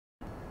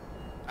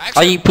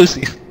I eat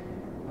pussy.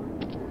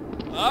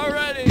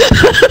 Alrighty.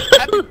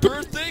 Happy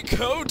birthday,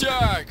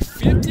 Kodak.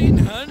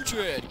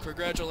 1500.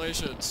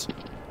 Congratulations.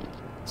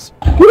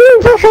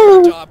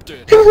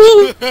 Adopted.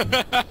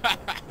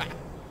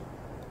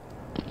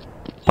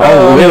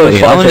 Oh,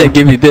 really? I'm gonna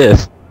give you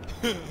this.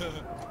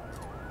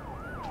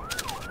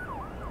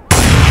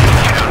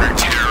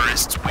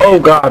 Oh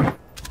god.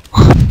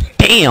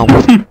 Damn.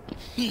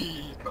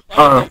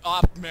 I'm the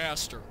op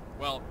master.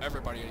 Well,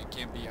 everybody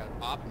can be an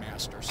op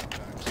master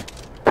sometimes.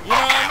 You know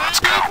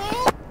what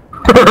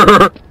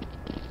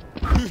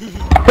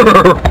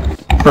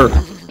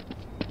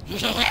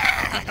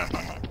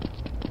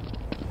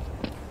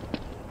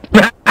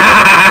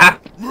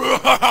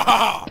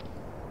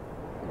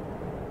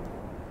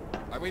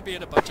Are we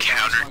being a bunch of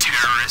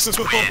counter-terrorists?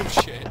 Oh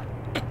shit.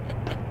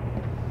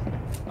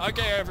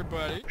 Okay,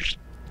 everybody.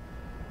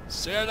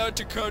 Say hello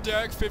to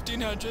Kodak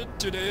 1500.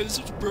 Today is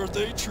his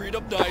birthday. Treat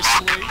him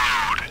nicely.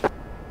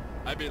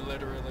 I mean,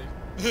 literally.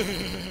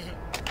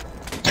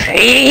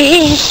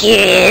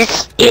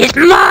 Precious is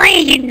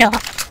mine.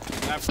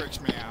 That freaks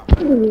me out.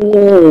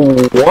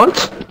 What?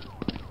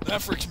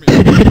 That freaks me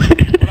out.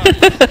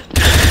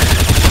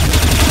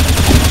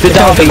 It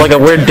sounded like a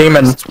weird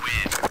demon.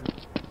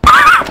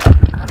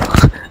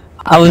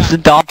 I was the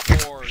dog.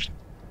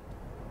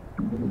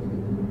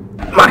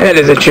 My head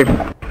is itchy.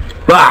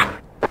 Ah.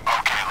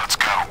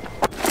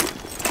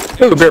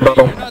 Ooh, beer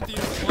bottle. You're not the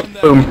one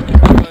that Boom.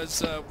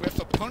 was with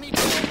a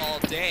ponytail all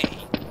day.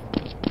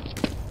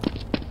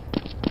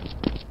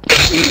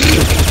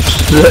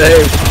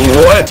 Say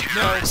what?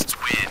 No,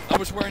 I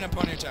was wearing a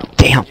ponytail.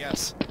 Damn.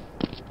 Yes.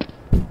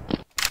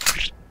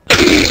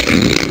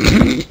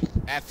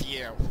 F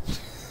you.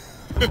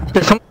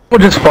 Did someone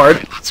just fart?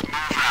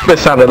 That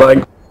sounded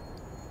like.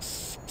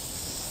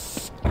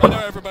 Hello,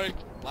 everybody.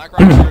 Black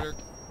Rock Shooter.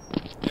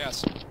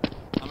 Yes.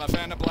 I'm a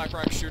fan of Black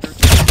Rock Shooter.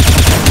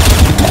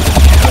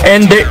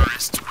 And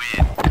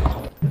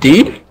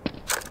D?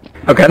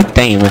 Okay.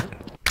 Damn it.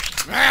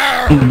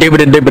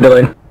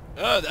 Dibbity.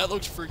 Oh, that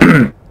looks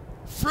freaky.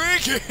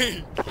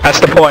 Freaky! That's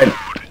the point.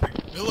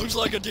 It looks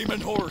like a demon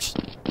horse.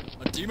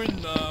 A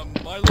demon,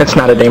 my It's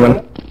not a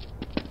demon.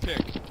 Pick.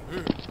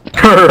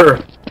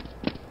 Ooh.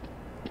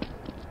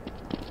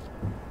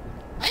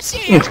 I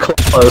see you! It's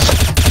close.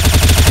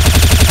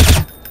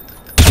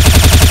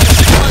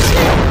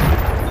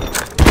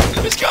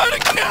 He's gonna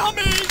kill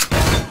me!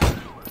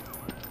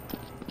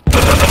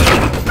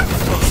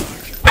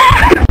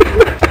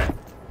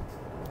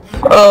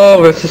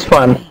 Oh, this is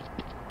fun.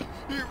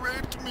 He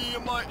raped me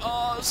in my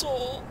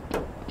asshole.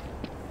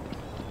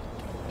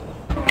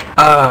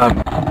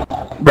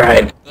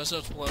 Right. That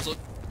sounds pleasant.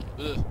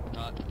 Ugh,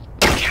 not.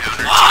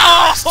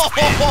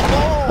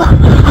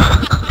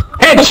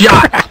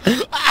 Headshot!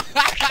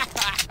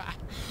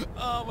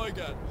 Oh my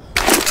god.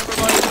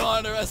 Everybody don't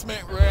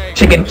underestimate Ray.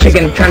 Chicken,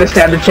 trying to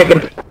stab the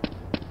chicken.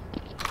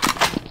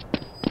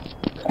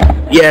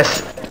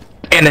 Yes.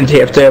 And in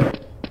TF2.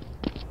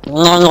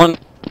 Whoa,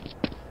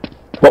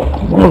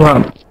 hold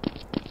on.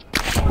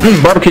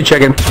 Barbecue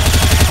chicken.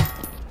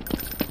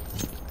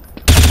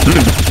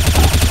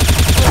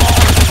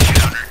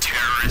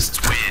 Counter-terrorists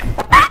win.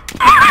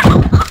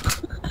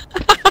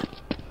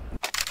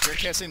 You're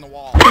kissing the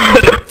wall.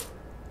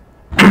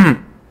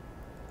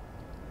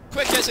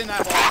 Quit kissing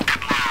that wall.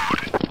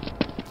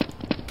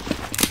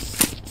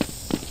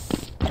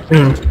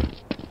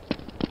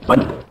 What?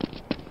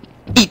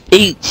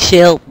 Eat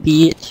shell,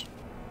 bitch.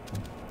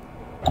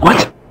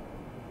 What?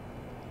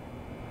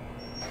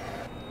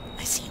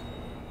 I see you.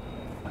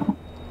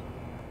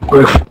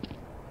 Roof.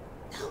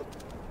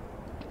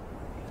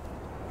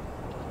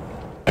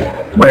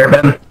 Where,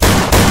 Ben?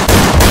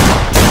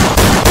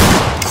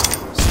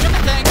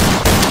 Stupid thing.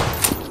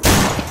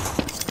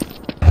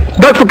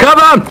 Duck for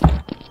cover!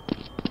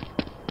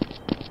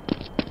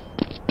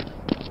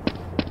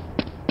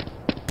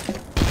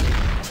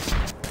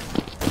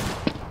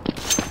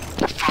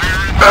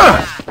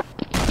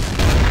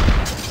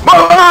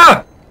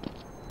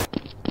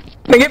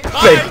 Get me!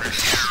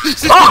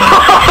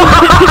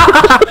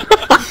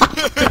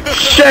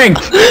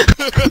 Shanked!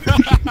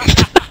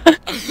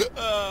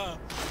 Oh,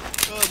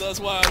 that's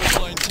why I was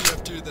playing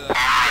TF2 that.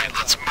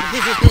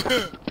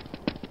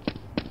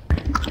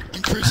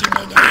 Increasing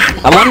my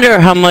number. I wonder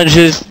how much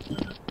is.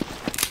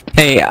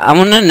 Hey, I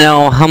want to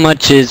know how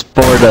much is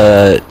for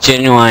the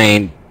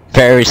genuine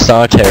fairy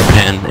solitaire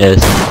pen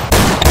is.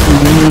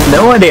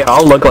 No idea.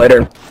 I'll look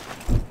later.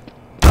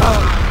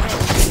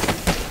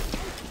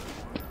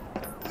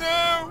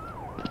 No!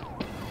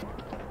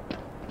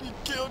 You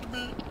killed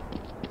me,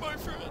 my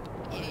friend.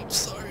 I am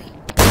sorry.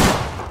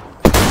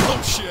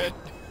 Oh shit.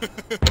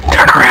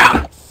 Turn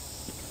around.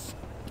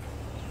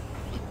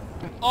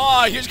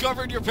 Oh, he's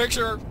covered your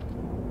picture.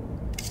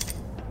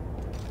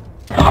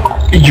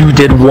 You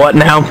did what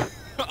now?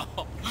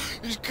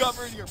 He's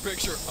covering your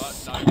picture.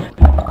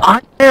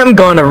 I am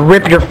gonna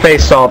rip your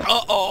face off.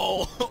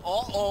 Uh-oh.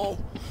 Uh-oh.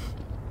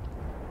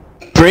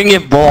 Bring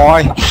it,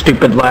 boy.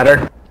 Stupid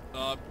ladder.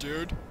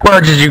 Dude.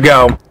 Where did you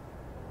go?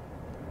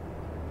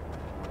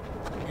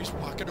 He's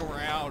walking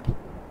around.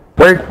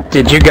 Where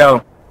did you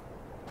go?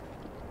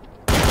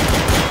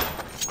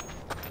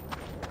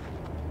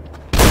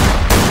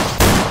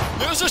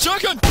 There's a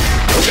shotgun!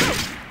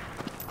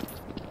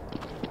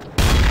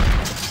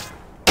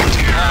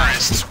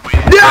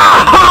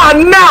 Ah,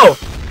 no!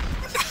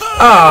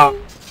 Oh.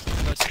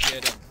 Let's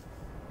get him.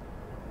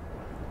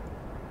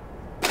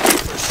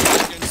 For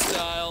shotgun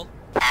style.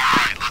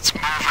 Alright, let's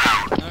move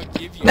out. I'll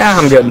give you Nah,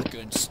 I'm good.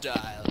 shotgun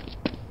style.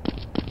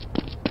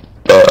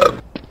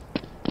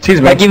 Excuse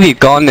me. I give you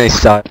gun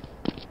this time.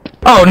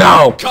 Oh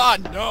no!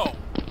 God, no!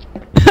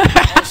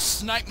 I'll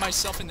snipe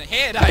myself in the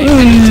head. Nah!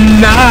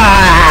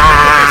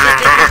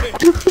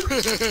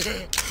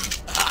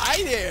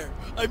 Hi there!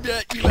 I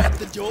met you at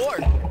the door.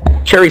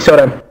 Cherry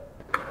soda.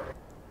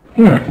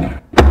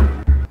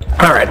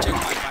 Alright.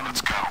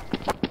 Let's go.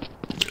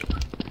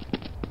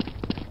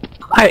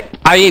 I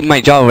ate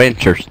my Jolly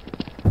Ranchers.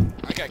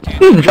 I got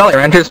candy. Jolly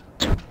Ranchers.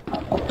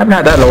 Haven't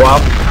had that in a while.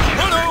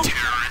 Hello!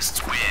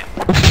 Terrorists win.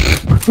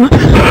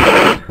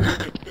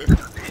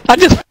 I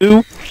just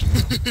flew.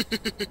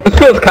 This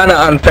feels kind of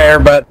unfair,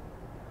 but...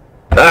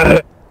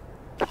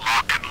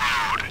 Lock and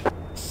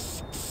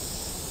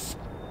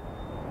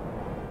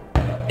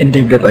load.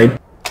 Indubitably.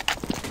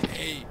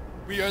 Hey,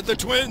 we are the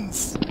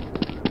twins!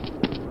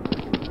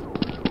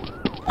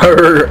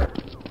 Her.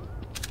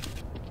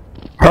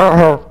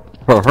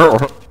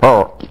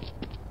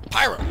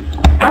 Pyro!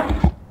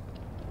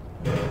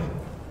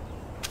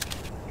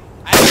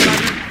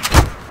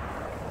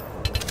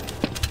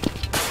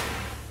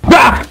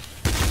 Ah!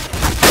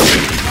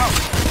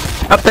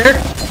 Up there?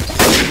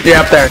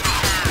 Yeah, up there.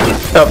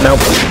 Oh, no.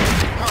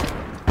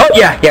 Oh,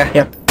 yeah.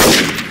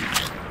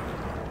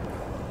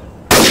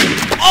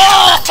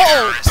 Oh!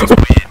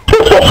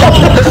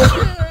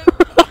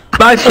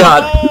 Nice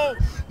shot. Oh!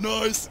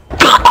 Nice!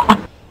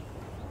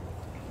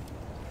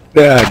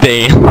 Yeah,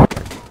 damn.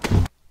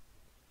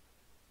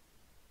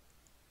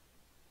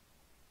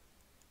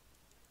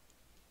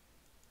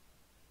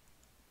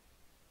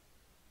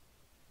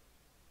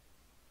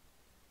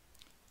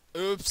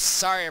 Oops,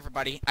 sorry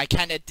everybody. I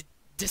kinda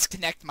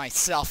disconnect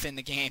myself in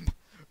the game.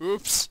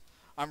 Oops.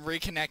 I'm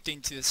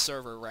reconnecting to the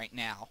server right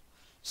now.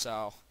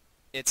 So,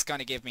 it's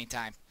gonna give me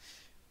time.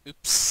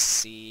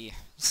 Oopsie.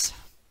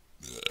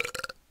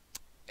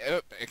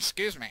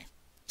 Excuse me.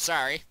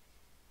 Sorry.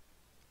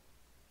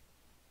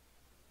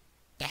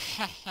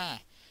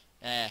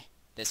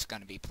 This is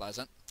gonna be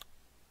pleasant.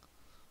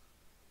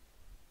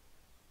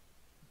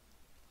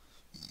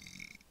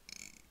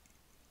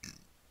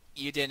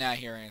 You did not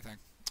hear anything.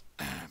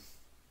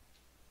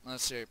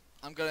 Let's see.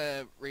 I'm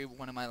gonna read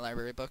one of my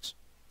library books.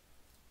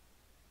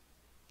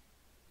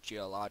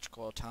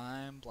 Geological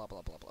time, blah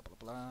blah blah blah blah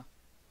blah.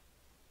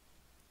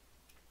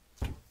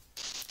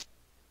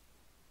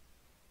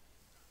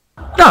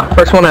 Ah,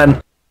 first one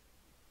in.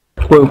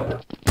 Woo.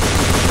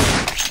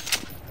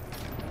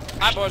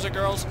 Hi boys and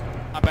girls,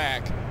 I'm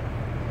back.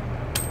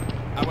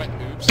 I went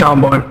oops. Oh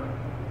boy.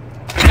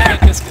 I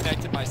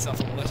disconnected myself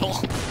a little.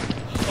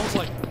 I was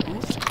like,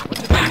 oops, what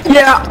did I do?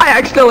 Yeah, I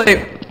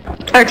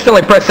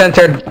accidentally pressed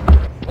enter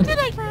What did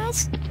I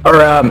press?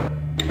 or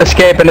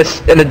escape and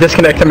it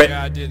disconnected me.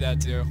 Yeah, I did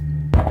that too.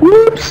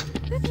 Whoops.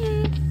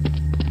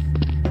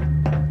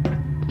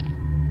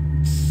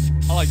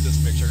 I like this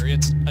picture,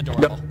 it's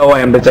adorable. No, I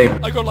am busy.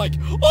 I go like,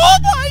 oh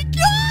my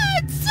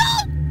god, so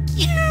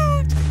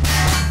cute!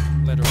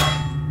 Literally.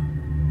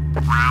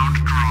 Round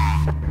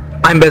draw.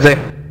 I'm busy.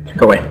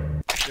 Go away.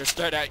 You're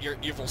stared at your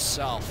evil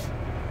self.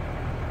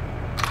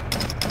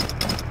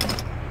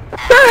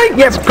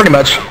 Yeah, pretty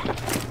much.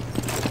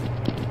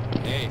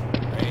 Hey,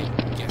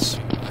 guess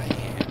who I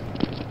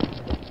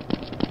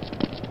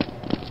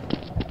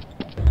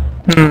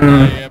am?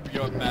 I am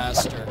your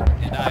master,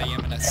 and I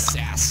am an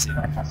assassin.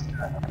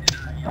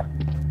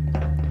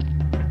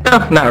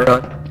 No, not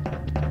really.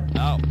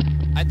 Oh,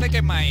 I think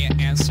in my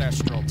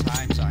ancestral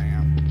times I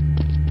am.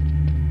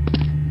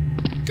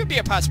 Could be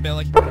a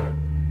possibility.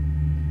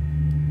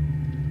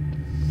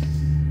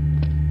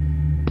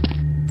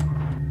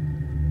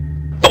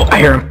 Oh, I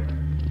hear him.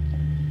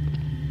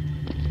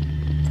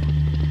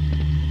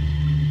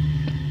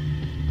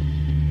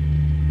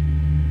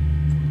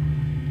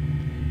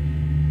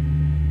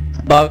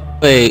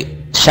 But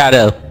wait,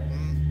 Shadow.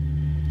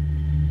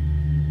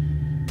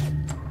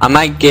 I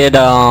might get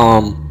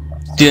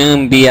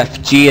Doom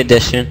BFG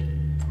edition.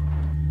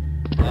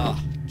 Oh,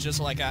 just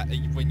like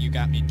when you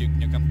got me Duke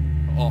Nukem.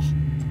 Oh,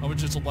 I would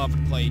just love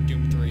to play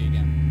Doom 3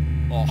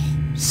 again. Oh,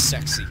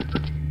 sexy.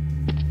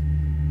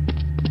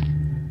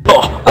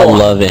 Oh, I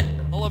love it.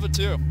 I love it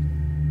too.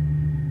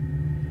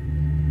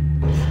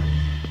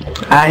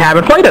 I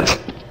haven't played it.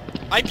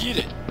 I beat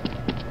it.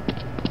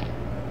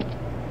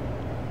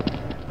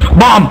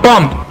 Bomb,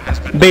 bomb.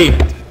 B.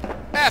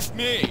 F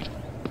me.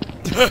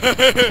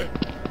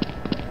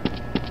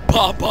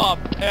 Bomb,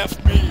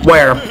 F me.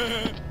 Where?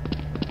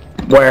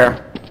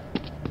 Where?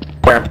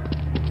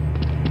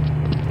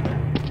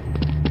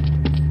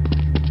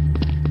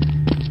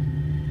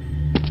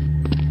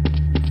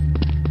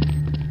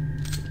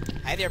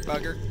 Hi there,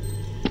 bugger.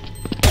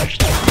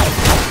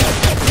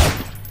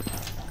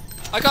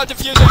 I got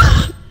defusing.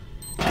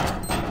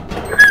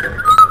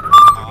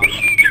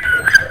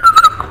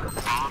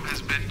 Bomb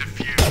has been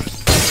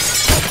defused.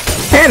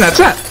 And that's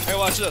it. Hey,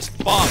 watch this.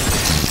 Bomb.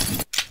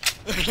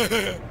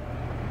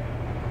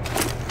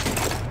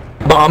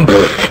 Bomb.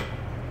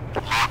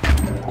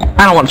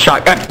 I don't want a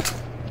shotgun.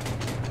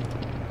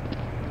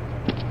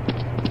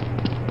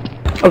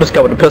 I'll just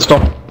go with a pistol.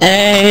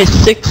 Hey,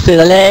 sexy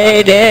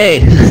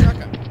lady.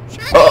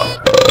 Oh.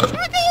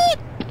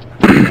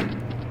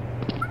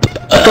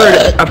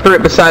 I threw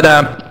it beside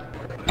a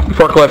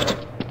forklift.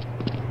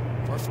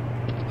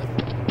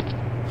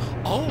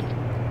 Oh.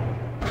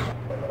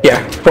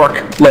 Yeah,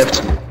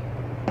 forklift.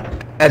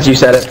 As you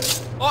said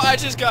it. Oh, I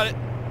just got it.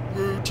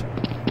 Woot.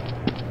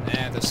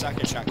 And the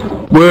second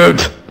shotgun.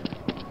 Woot.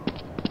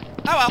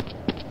 Oh well.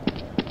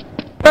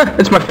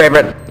 It's my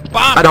favorite.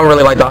 Bomb. I don't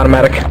really like the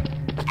automatic. Bomb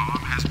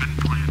has been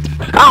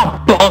planted.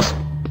 Ow! Balls!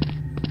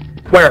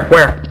 Where?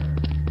 Where?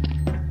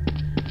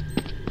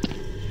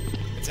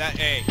 It's at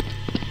A.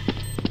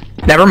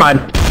 Never mind.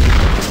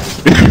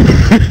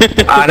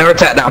 I know where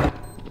it's at now.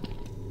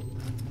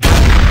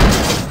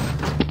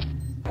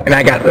 And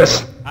I got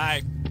this.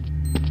 Hi.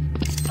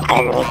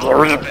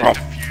 Defused.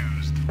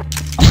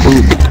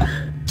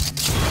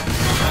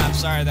 I'm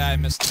sorry that I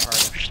missed the part.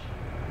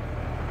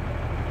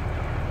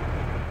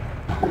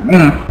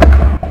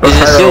 Is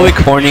it still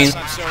recording? Yes,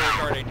 I'm still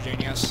recording,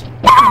 genius.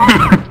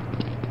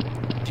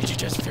 Did you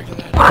just figure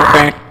that out?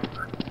 Okay.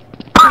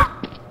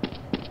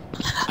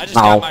 I just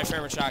got my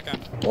favorite shotgun.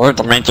 Or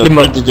the mental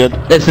pretty good.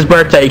 It's his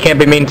birthday, you can't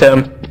be mean to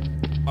him.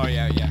 Oh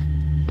yeah, yeah.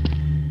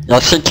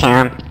 Yes, you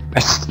can.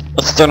 It's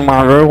still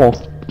my rule.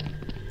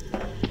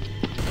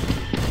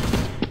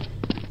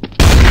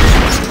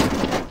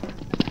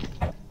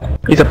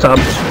 He's up top.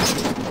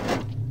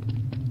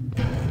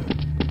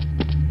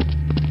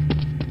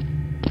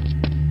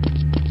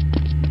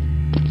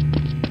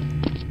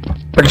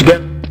 Where'd you go?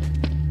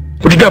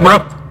 Where'd you go, bro?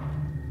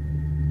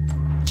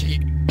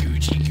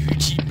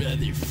 Gucci,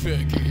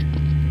 motherfucker.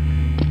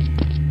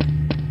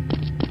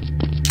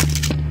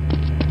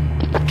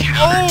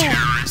 Oh!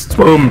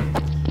 Boom.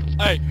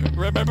 Hey,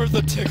 remember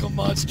the tickle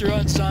monster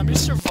on Zombie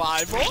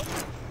Survival?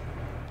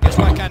 Guess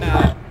what kind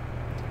of...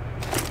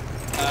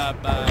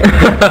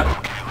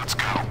 Let's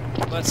go.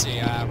 let's see,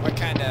 what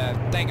kind of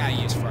thing I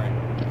use for it?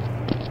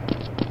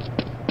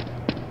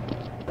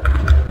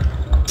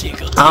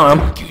 Tickle, I don't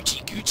know.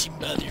 Gucci,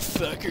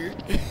 motherfucker.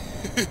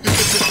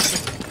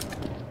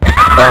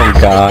 Oh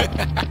god.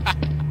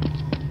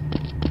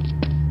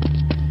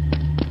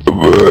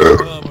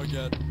 Oh my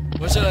god.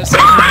 What should I say?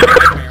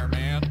 Nightmare,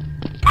 man.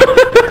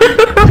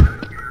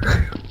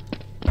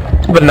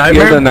 The nightmare?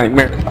 You're the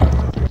nightmare.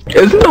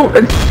 Isn't the...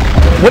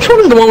 Which one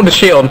is the one with the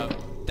shield?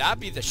 That'd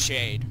be the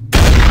shade.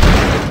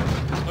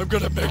 I'm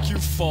gonna make you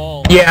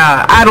fall.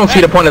 Yeah, I don't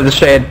see the point of the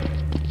shade.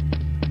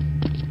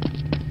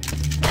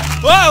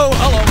 Whoa!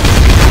 Hello!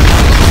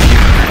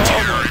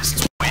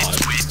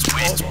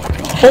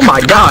 Oh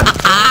my god.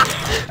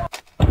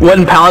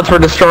 Wooden pallets were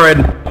destroyed.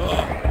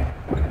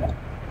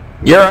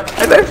 You're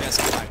right there? Yes,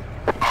 I.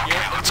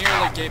 It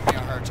nearly gave me a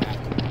heart attack.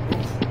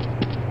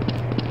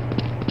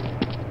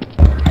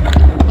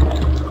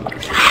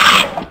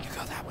 You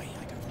go that way,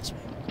 I go this way.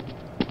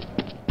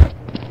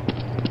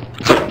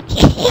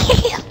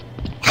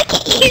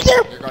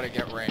 You're gonna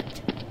get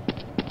raped.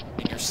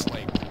 In your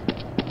sleep.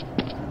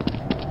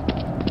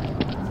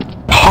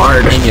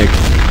 Hard. In your...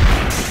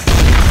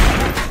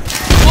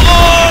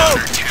 Oh!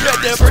 That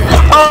never hit.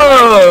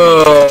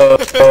 Oh!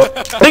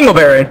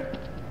 Dingleberry.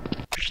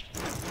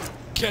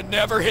 Can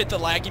never hit the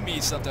laggy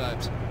me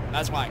sometimes.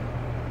 That's why.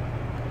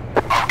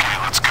 Okay,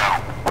 let's go.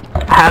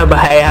 How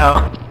about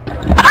how?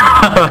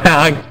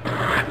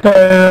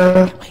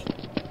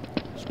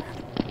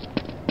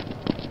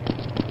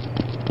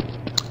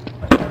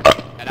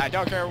 And I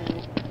don't care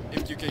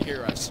if you can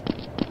hear us.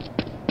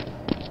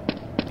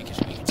 Because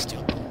we can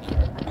still own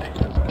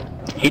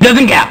you. He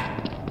doesn't count.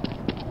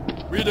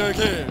 We don't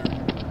care.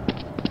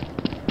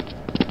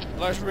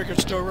 Last we can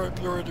still rape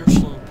you in your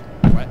sleep.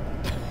 What?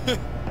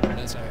 What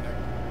is that?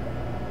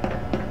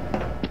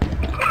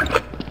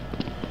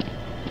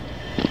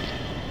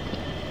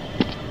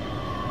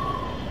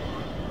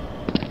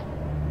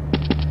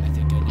 I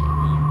think I know where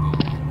you're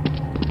going.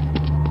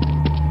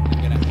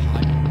 I'm gonna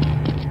hide you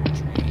in your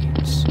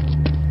dreams.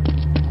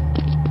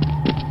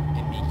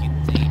 And make you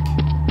think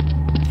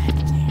that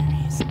there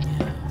is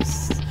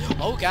no...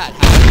 Oh god!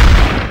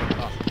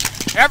 Oh.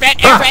 Airbend!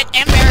 Airbend!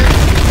 Ember!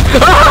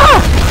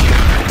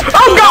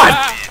 Oh god!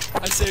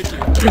 I saved you.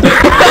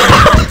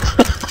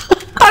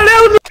 That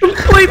was a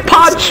complete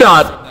pod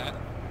shot.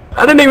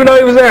 I didn't even know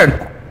he was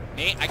there.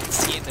 Me, I can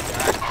see in the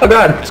dark. Oh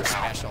god. That's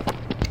special.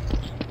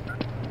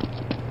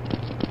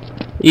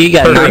 You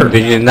got night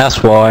vision,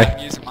 that's why. I'm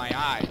using my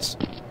eyes.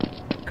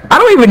 I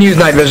don't even use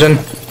night vision.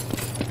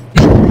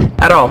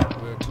 At all.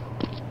 Woot.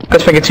 I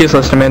just think it's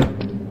useless to me.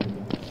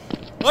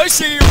 I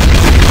see you!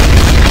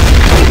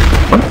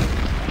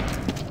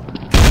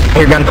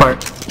 Your gun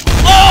part.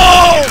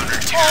 Oh!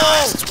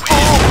 Oh!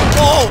 Oh!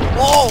 Oh!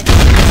 Oh!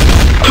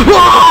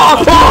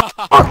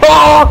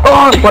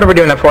 What are we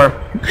doing that for?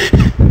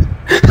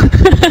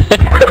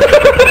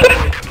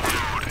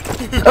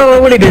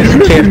 Oh, what are you doing?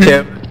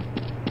 TF2.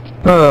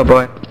 Oh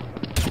boy.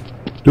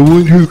 The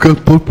one who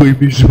got booked by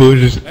me is Hey,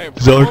 what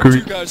would Zachary.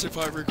 you guys if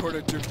I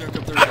recorded Duke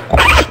Nukem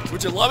 3?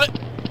 Would you love it?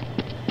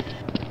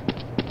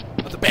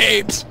 With the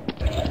babes.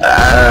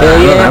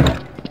 Yeah.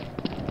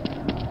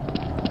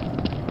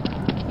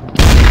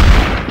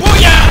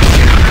 Booyah!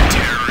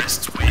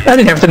 I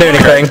didn't have to do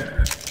anything.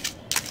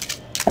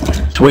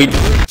 Sweet.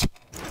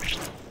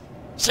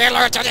 Say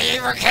hello to the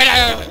evil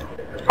kitty!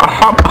 A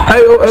hop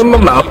hail in my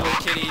mouth. Evil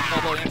kitty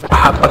mobile info. A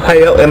hop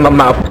hail in my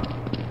mouth.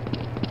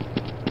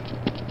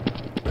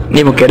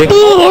 Evil kitty.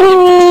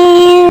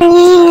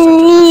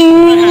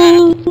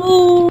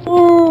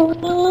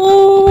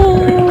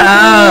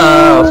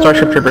 Oh,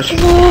 Starship Troopers.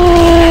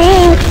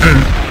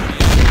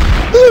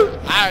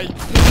 Hi.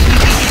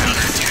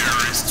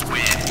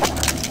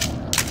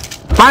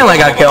 Finally I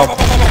got killed.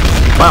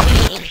 Wow.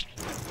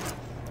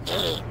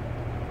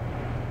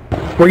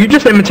 Were you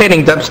just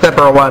imitating dubstep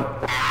or what?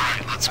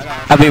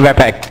 I'll be right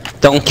back.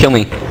 Don't kill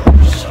me.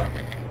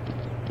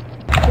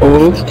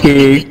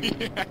 Okay.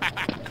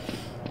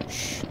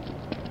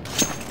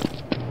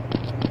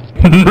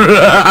 To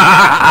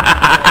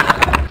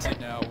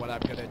know what I'm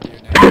gonna do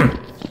now.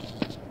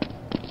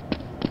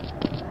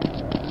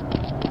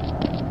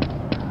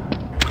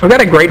 I've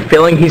got a great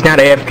feeling he's not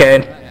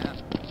AFK. Yeah.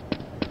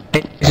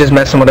 He's just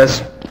messing with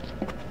us.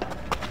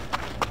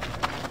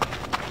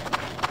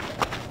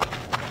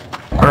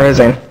 Or is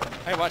he?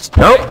 Hey, watch.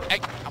 Nope. Hey,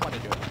 I wanna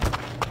do it.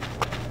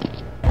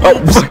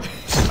 Oh.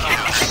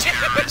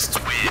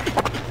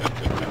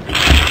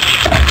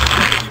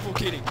 Evil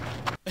kitty.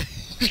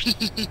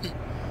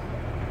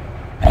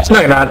 No,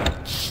 you're not.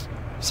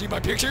 See my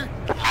picture?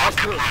 I have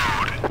proof.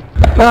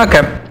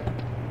 Okay.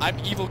 I'm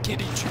Evil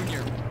Kitty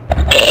Jr.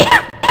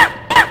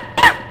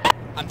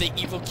 I'm the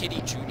Evil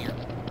Kitty Jr.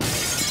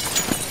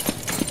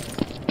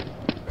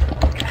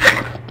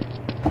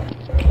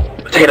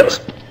 Potatoes.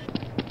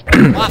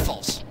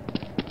 Waffles.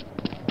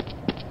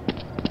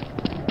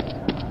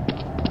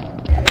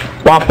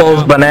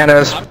 Waffles,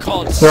 bananas. I'm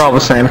called They're all the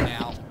same.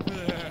 now.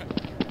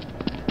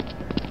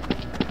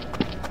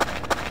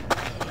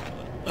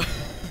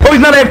 Oh,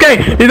 he's not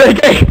AFK! He's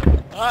AFK!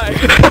 Hi.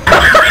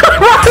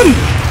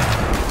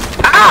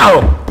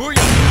 Ow!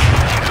 Booyah.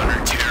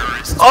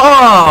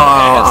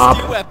 Oh!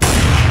 Nasty weapon.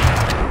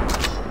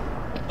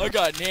 I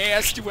got a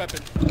nasty weapon.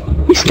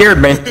 He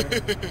scared me.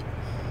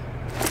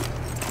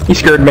 He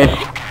scared me.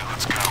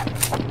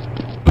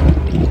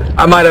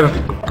 I might have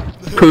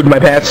pooed my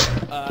pants.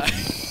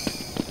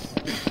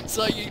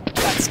 So you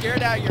got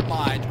scared out of your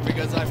mind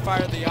because I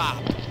fired the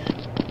op.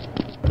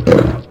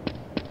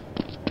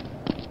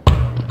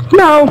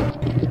 No.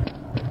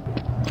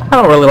 I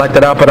don't really like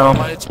that up at all.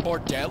 But it's more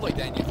deadly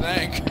than you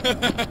think.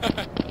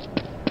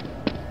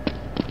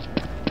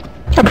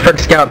 I prefer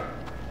to scout.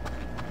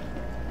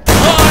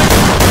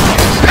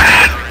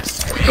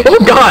 Oh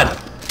god!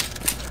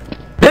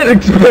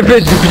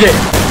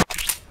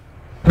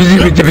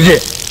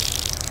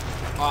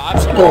 Oh, I'm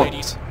sorry,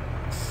 ladies.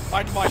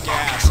 Mind my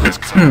gas. I'm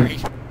sorry.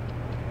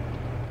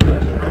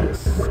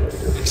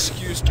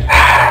 Excuse me.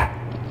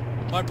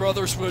 My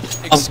brothers would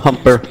excuse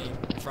Humper. me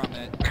from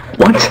it.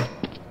 What?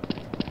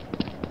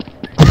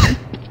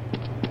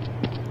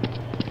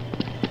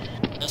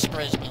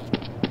 Excuse me.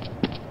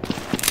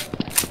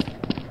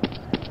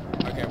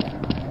 Okay,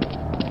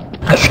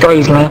 well.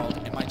 Excuse me.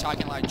 Am I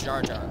talking like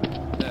Jar Jar?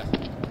 Ugh.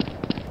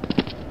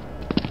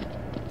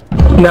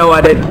 No,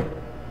 I didn't.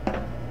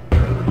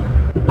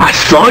 I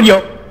saw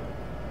you.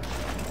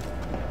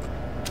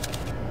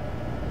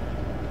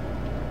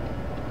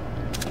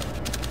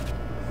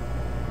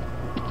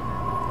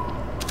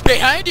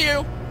 Behind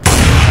you!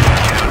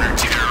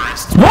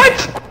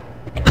 What?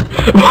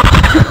 What?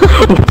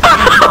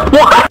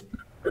 What?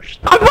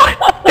 I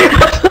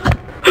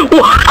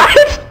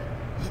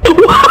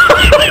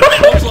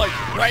was like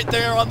right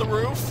there on the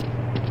roof.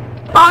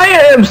 I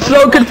am so Right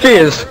there on the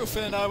confused. roof,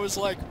 and I was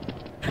like,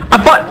 I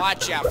thought.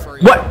 watch out for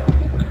you. What?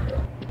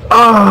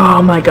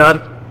 Oh my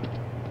god.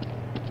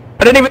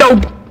 I didn't even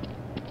know.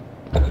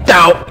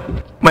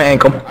 Ow. My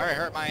ankle. I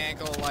hurt my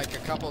ankle like a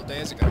couple of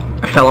days ago.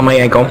 I fell on my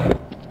ankle.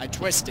 I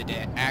twisted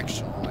it,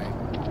 actually.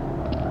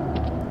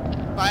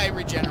 I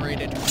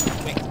regenerated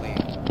quickly.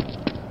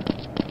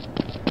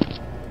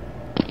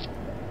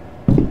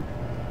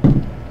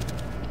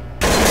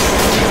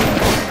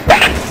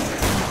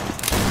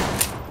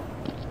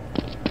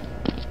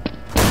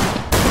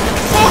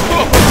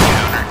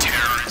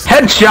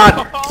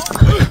 Headshot!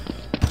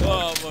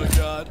 Oh my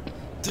god.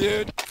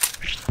 Dude.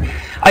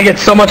 I get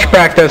so much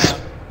practice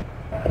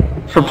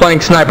for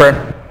playing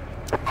sniper.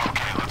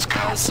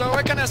 So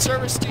what kind of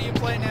service do you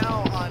play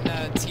now on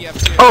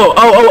TF2?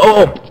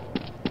 Oh.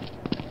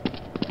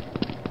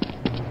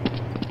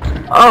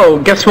 Oh,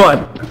 guess what?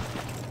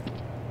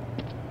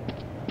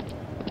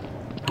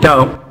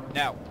 No.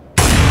 No.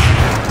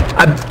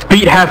 I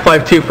beat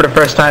Half-Life 2 for the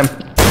first time.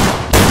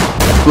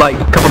 Like,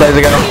 a couple days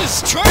ago.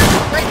 He's trying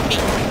to break me!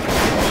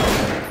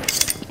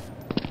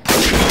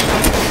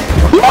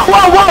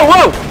 whoa, whoa,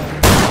 whoa!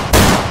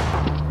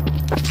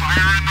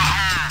 Fire in the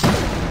hole!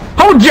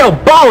 Hold your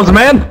balls,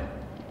 man!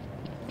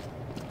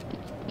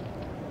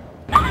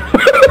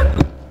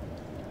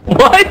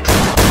 What?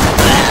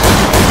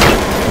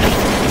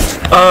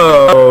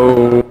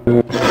 Oh.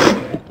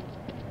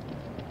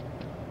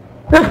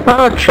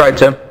 I'll try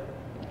to.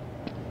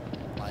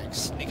 Like,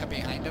 sneak up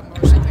behind him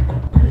or something?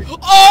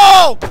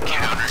 Oh!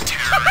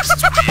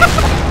 Counter-terrorists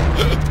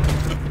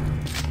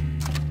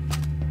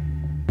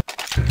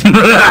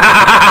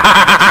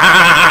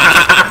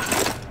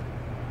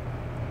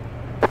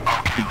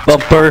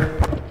Bumper.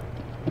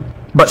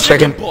 Butt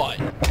chicken. Butt.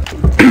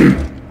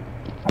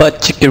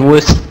 Butt chicken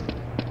with.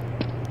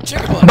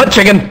 Chicken butt. Butt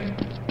chicken.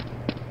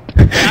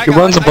 He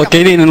runs a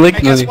bucketing and lick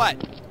And guess money. what?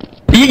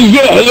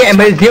 Yeah,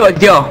 but it's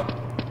deal.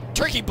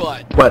 Turkey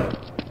butt. What?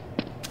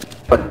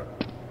 What?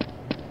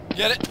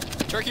 Get it?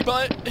 Turkey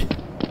butt?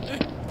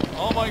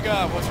 Oh my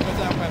god, what's with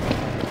that weapon?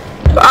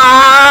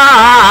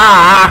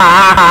 Ah!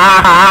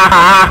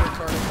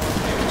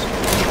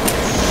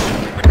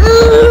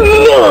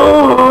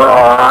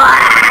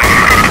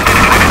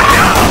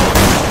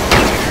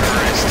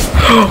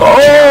 I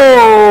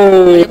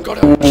Oh! am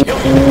gonna kill you.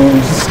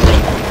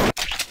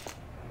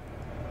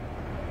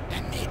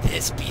 And may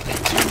this be the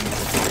doom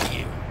for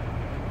you.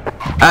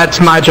 That's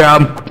my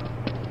job.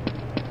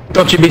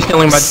 Don't you be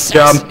stealing my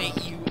job.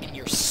 Assassinate you in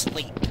your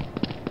sleep.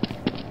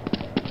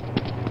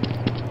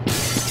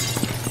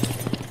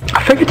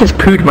 I think I just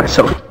pooed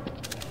myself.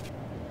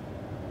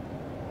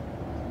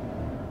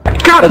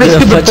 God, Was this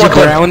it a stupid fudgy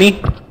forklift. brownie?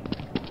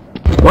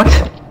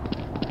 What?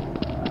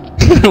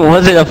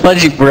 Was it a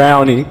fudgy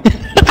brownie?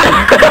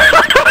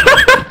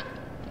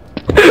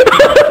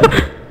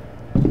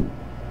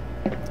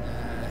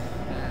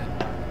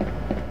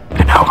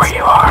 I know where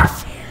you are.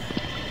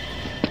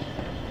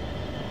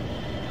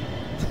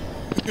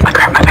 I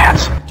grabbed my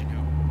pants.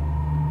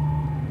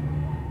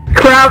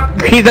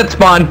 Crap! He's at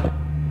spawn.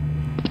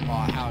 Oh,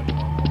 how do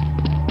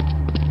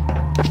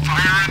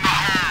Fire in the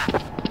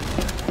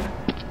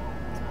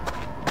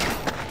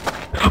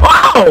hole!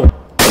 Wow!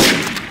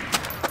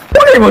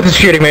 What animal is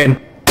shooting me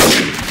in?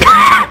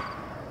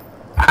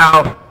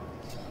 Ow.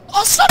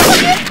 Oh, son of a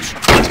bitch!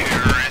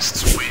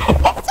 Terrorists win.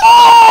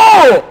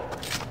 Oh!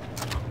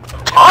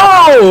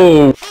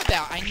 Oh! How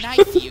about I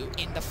knife you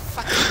in the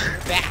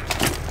fucking back?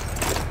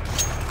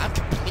 I'm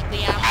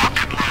completely out.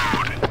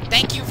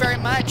 Thank you very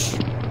much.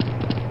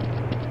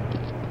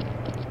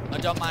 Oh,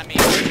 don't mind me,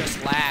 I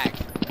just lag.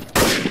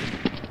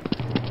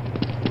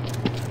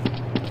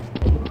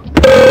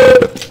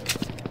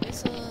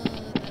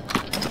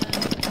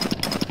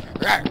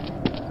 Rawr.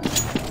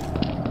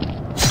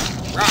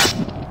 Rawr.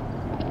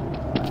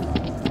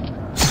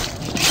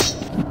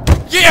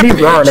 Yeah, What are you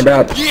bitch. roaring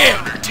about?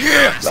 Yeah,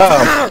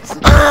 yeah.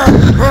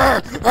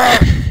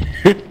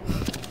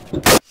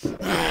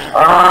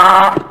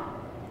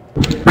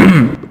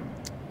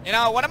 You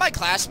know, one of my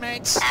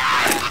classmates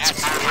at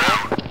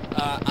school,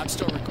 I'm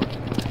still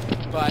recording,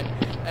 but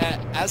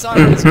as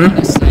I was going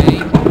to say,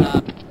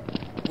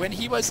 when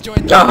he was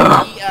doing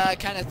the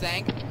kind of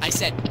thing, I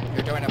said,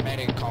 "You're doing a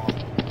mating call."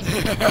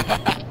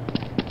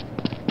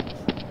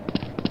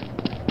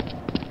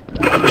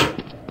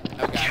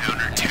 Okay.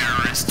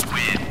 Counter-terrorists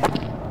win.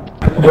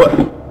 What?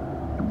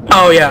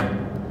 Oh, yeah.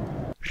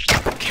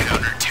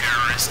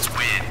 Counter-terrorists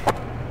win.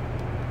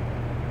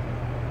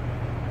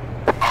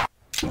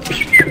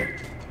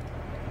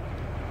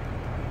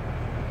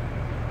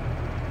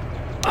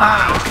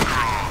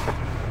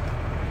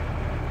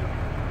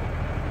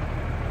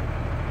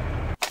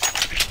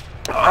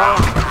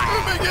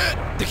 Oh my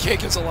god! The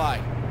cake is a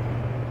lie.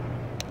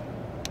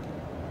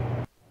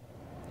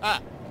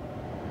 Ah.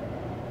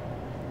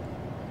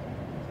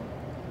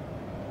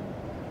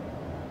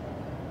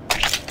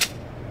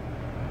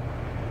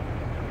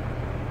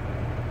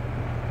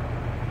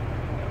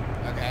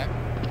 Okay.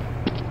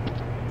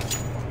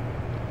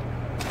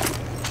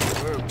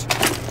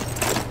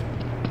 Woot.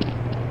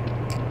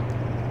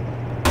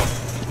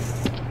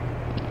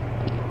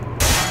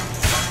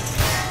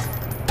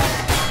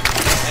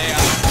 Hey,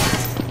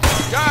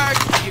 Dark,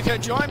 you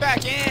can join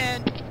back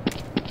in.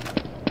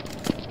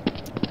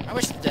 I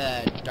wish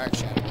the Dark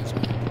Shadow was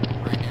on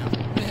right now.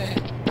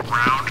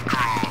 Round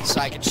draw.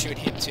 So I can shoot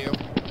him too.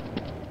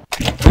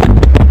 Yeah,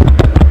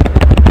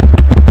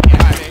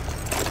 I mean,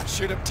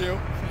 shoot him too.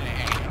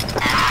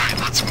 Alright,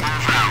 let's move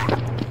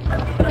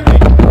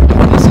out.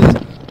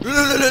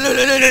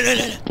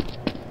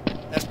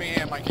 That's me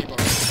and my keyboard.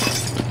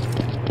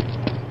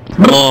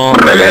 Oh.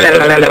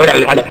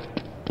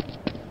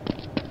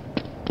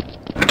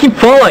 I keep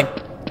falling.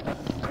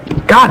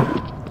 God.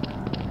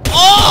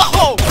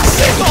 Oh!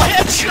 Single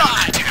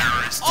headshot!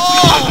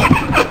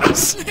 Oh!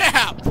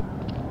 Snap!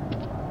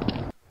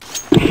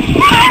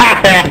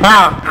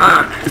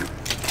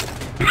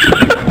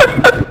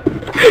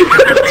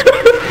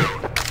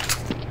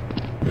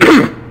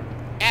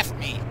 F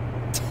me.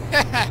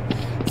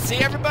 See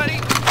everybody?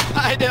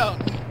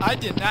 I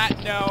did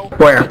not know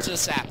Where? what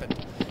just happened.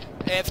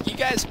 If you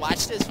guys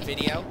watch this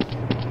video,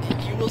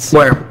 you will see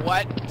Where?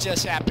 what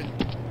just happened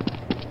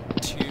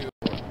to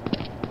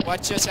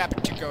What just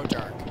happened to go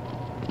dark?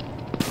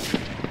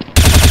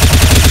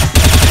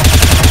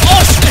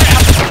 Oh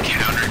snap!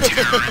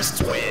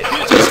 Counter-terrorists win.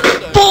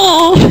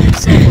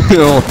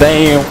 Oh,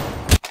 damn.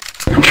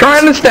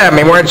 Trying to stab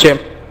me, weren't you?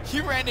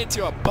 He ran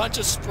into a bunch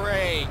of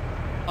spray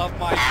of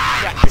my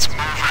Let's move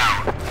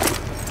out.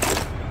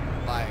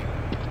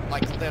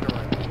 like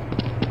literally.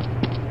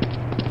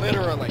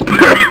 Literally.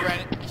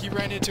 He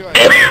ran into a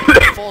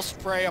full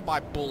spray of my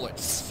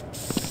bullets.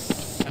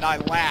 And I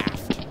laughed.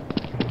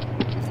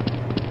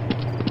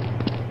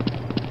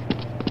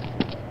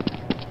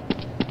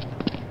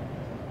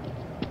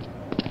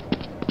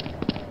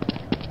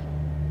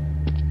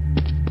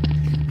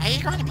 Are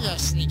you going to be a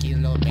sneaky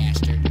little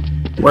bastard?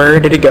 Where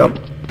did he go?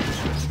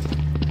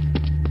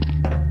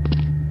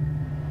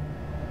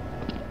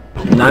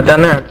 Not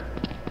down there.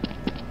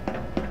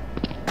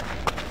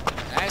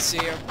 I see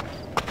you.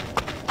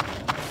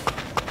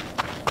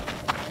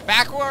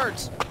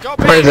 Backwards! Go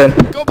back! Where is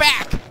it? Go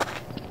back!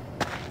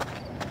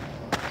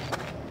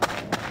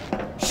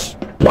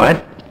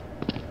 What?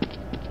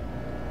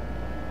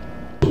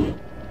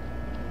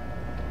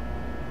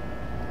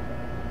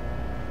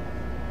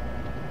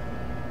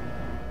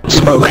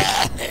 Smoke.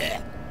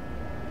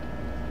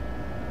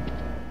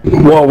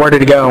 Whoa, where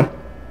did he go?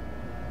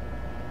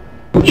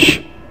 Shh.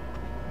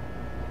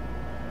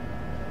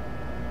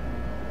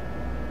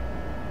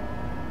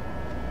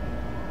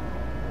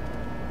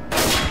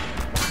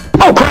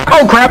 Oh crap!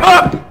 Oh crap!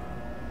 Up!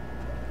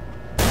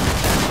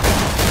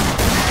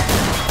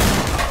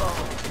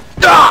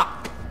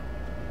 Ah!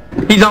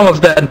 He's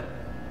almost dead.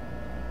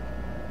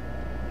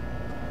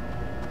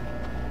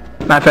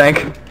 I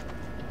think.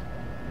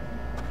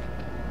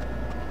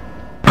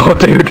 Oh,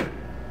 dude.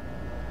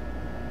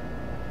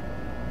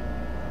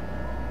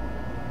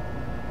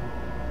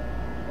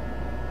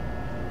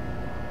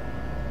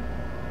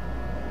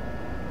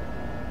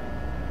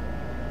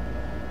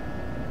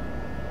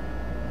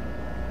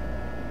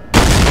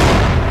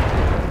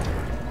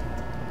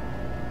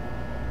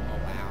 Oh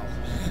wow.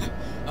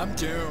 I'm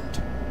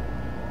doomed.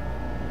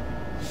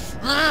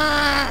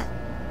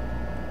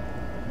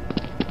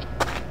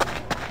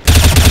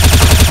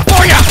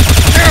 Oh yeah!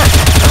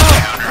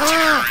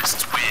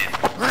 Counter-terrorists win.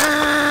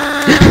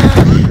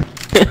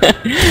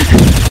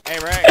 Hey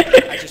Ray,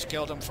 I just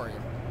killed him for you.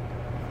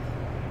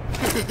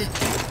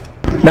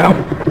 No.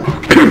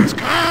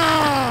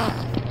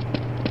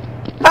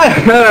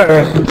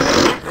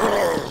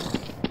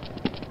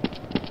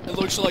 It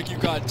looks like you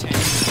got a tank.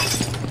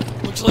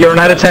 Looks like You're you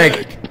not a got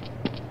tank.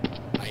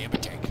 I am a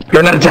tank.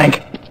 You're not a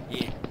tank.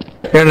 Yeah.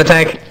 You're in a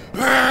tank.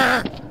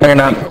 No, you're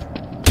not. Nope.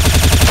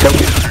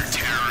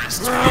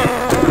 Counter-terrorists win.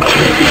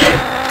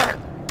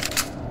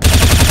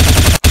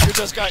 You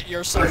just got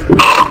yourself. Say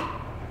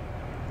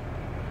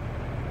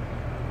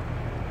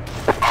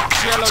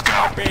hello to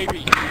my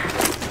baby.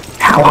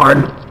 How hard?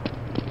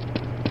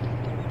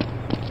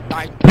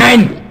 9,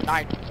 9!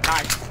 9,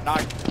 9,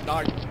 9,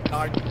 9,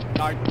 9,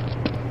 9.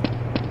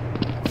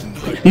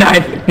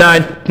 9,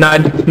 9,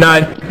 9,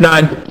 9,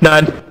 9,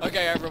 9.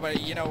 Okay, everybody,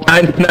 you know what?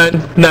 9,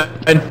 9, 9,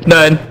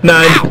 9,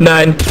 9, 9,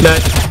 9.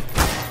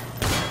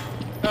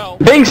 Oh,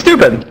 Being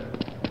stupid.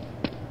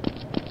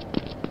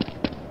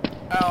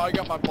 oh, I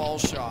got my ball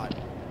shot.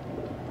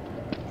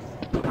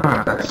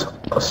 Ah, that's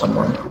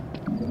someone.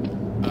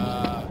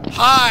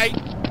 Hi!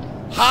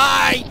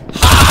 Hi!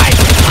 Hi!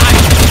 Hi!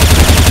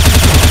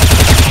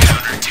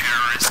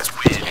 Counter-terrorists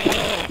win.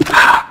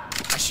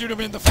 I shoot him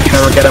in the face.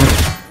 Never get him.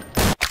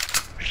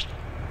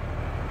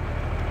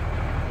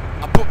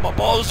 I put my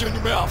balls in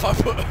your mouth. I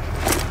put.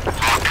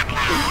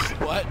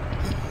 What?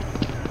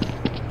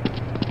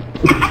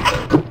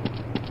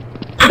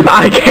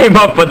 I came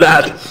up with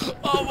that.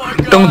 Oh my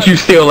god! Don't you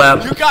steal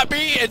that. You got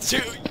me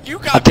into. You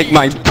got I'll take me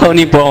my into-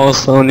 pony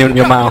balls on your you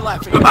got me mouth.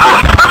 laughing. Oh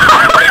god.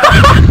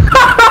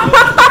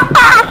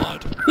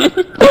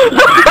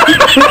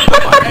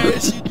 Put my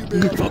ass in your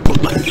mouth. I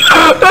put my.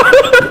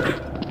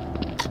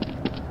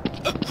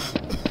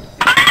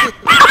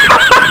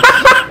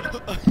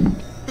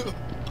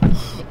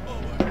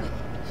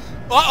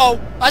 Uh-oh!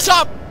 I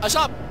saw him! I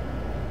saw him!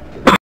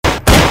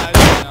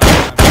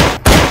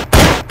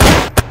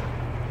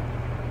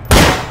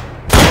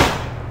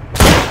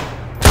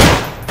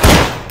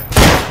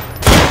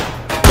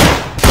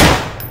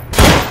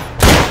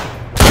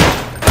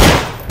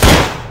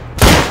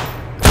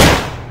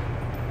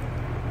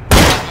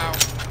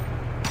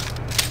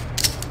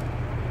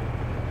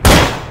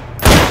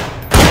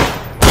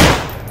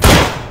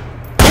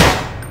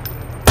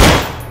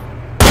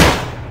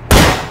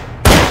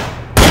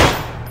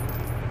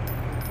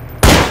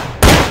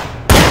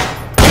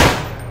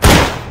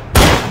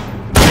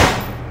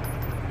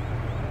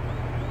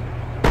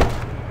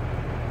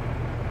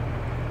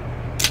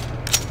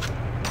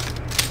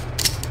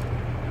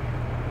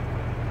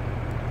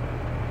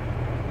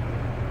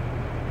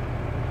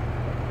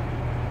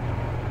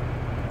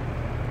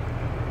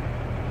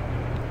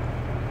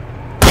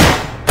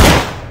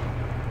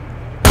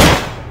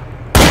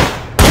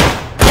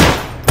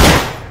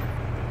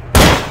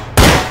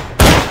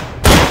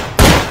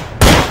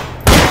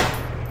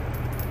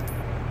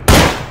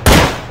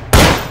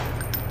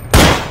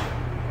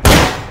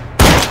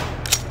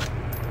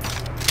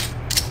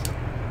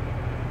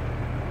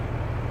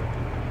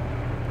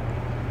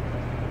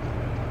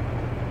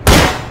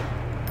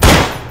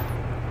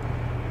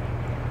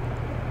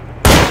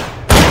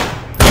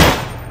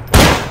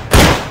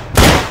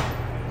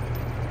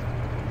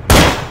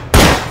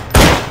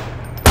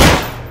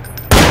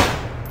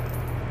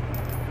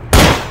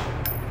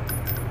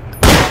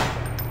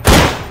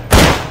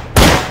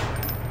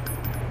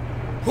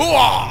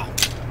 Hooah!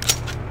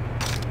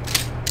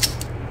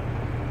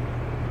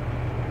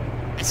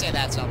 I say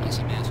that's almost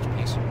a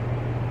masterpiece.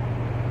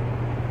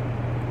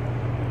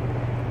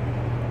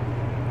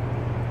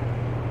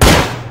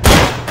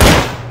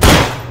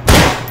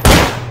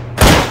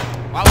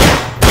 Wow.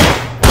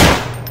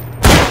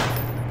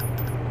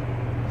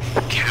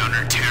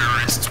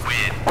 Counter-terrorists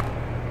win.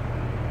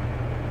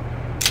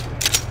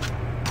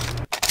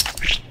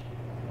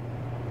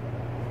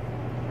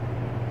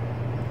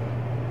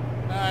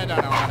 I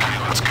don't know. Okay,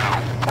 let's go. I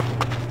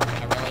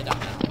really don't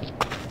know.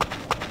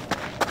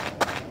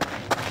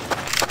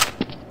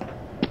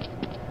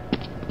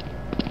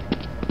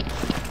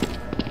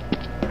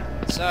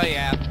 So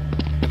yeah,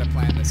 I'm gonna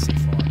plan this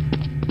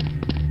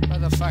C4. For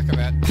the fuck of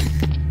it.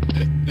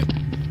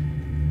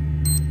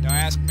 Don't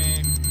ask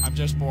me, I'm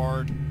just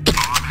bored. Bomb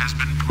has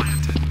been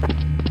planted.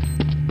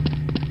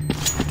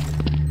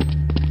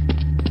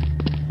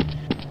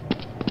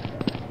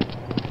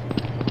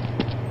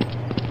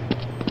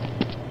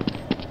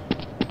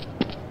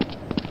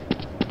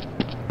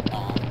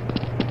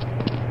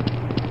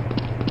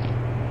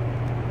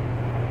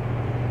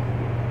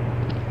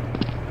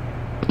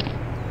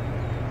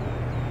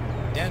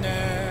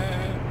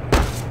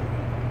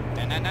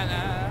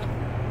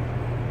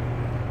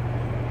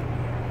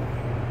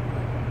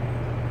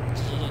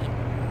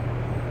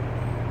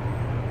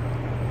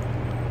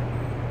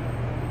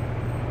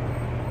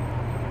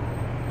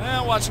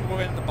 Watch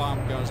when the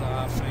bomb goes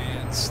off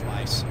and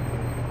slice.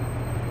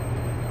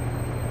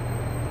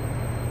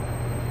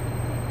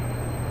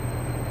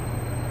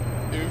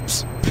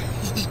 Oops.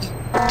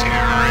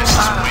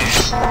 Terrorists win.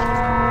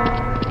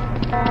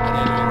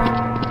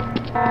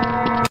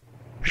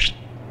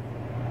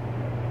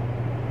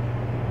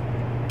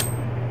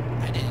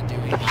 I didn't do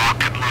anything.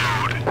 Rocket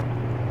load.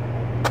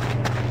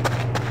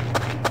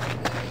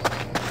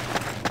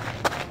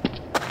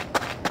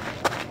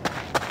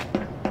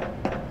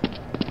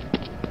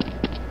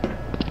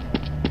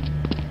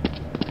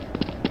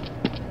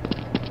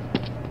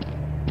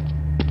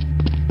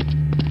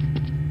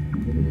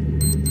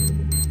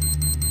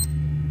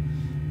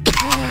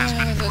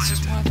 That's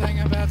just one thing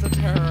about the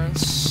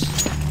terrorists.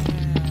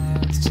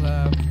 It's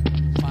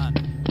fun.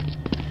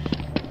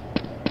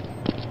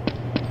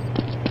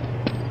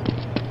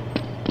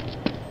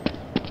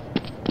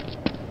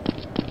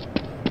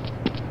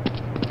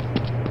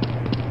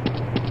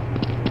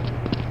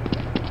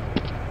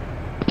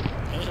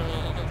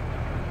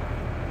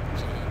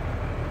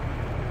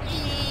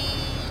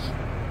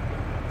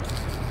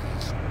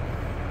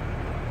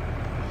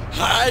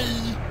 Hi.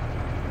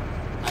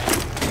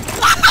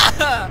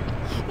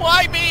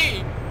 Why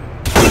me?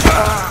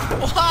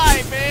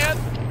 Why, man?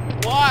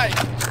 Why?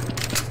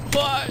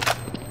 Why?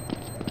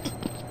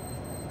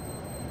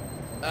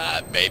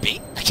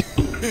 Maybe?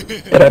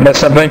 Did I miss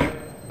something?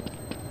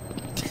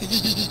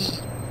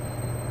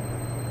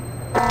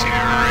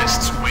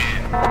 Terrorists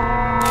win.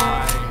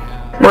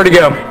 Where'd he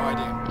go? No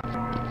idea.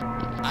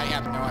 I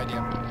have no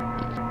idea.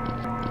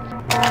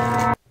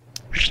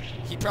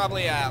 He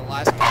probably,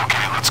 lost...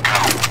 Okay, let's go.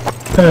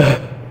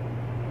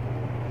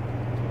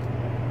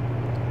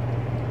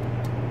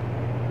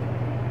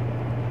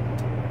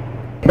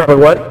 Probably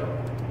what?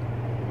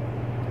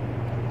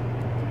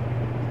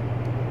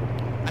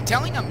 I'm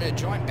telling him to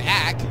join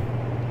back.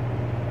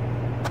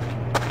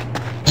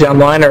 Is he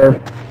online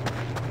or?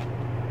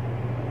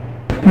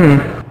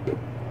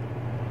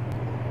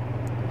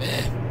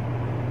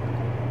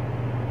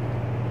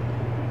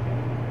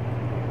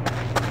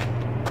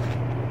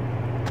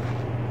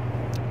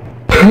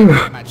 I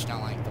very much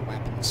don't like the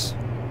weapons.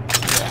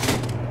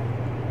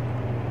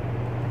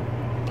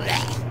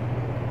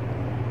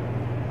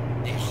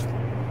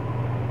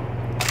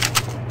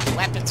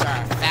 Weapons are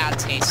a foul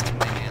taste in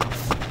my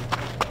mouth.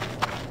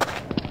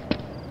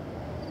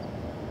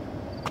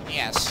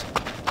 Yes.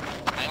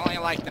 I only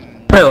like the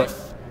Really?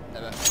 knife,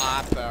 the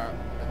op, or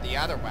the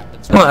other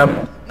weapons.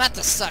 Hello. Not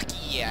the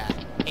sucky,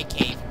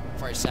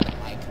 AK-47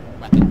 like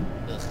weapon.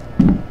 Ugh.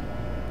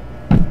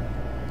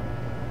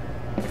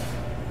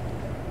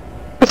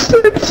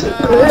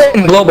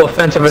 In global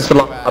offensive, it's a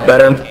lot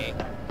better. Okay.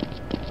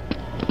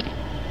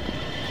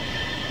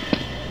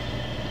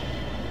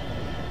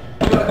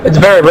 It's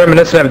very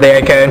reminiscent of the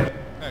AK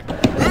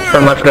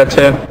from Left 4 Dead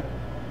 2.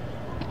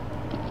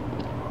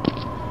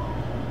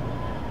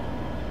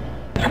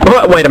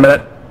 What? Wait a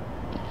minute.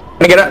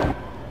 Can I get up?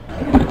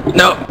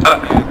 No.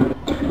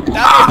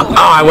 Oh,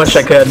 I wish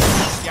I could.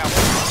 Yeah,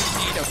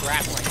 we need a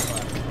grappling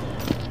hook.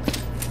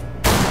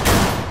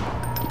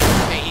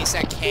 Okay, he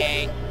said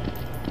K.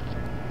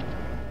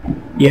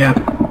 Yeah.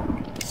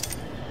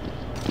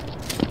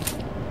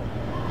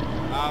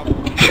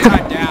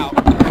 Timed out.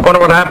 I wonder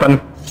what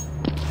happened.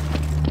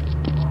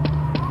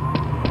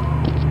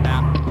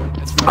 Nah,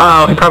 it's fine.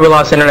 Oh, he probably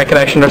lost internet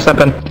connection or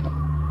something.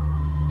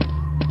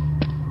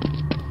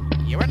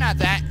 You were not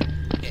that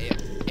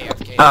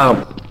AFK.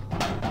 Oh.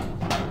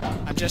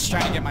 I'm just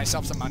trying to get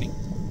myself some money.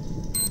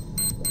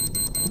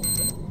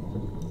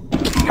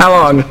 How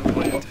long?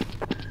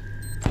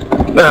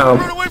 No.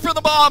 Run away from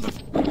the bomb!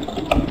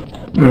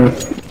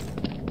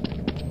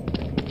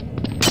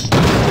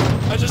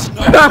 just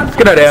know. Ah,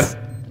 good idea.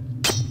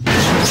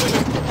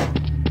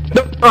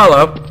 No,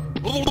 hello.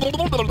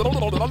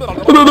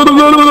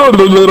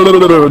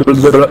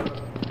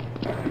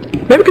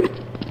 Maybe we could...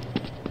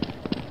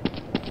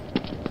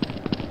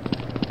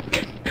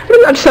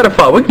 I just had a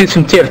thought. We could do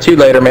some tier 2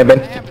 later, maybe.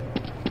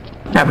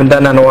 Haven't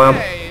done that in a while.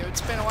 Hey,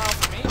 it's been a while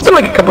for me. It's been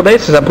like a couple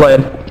days since I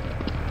played.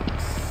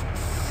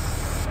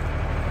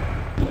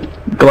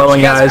 Glowing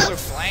She has eyes blue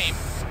flame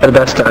are the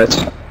best eyes.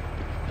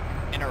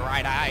 in her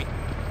right eye.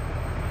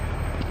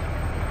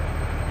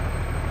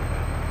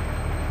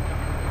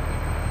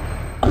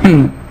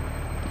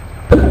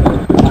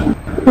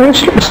 Yeah,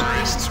 sure.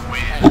 Terrorists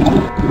win.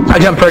 I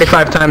jumped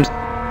 35 times.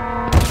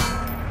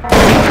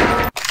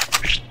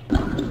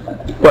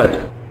 What?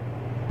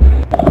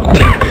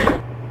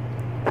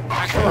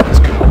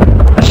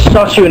 I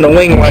shot you in the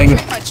wing. I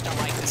pretty much don't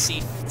like the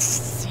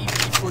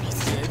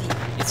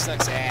CV-47. It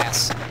sucks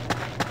ass.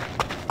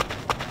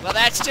 Well,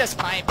 that's just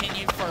my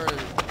opinion for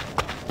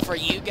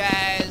you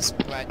guys,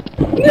 but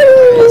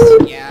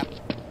yeah,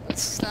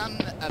 some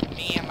of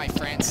me and my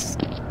friends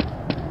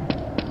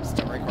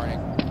still recording.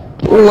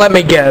 Let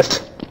me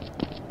guess.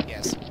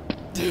 Yes.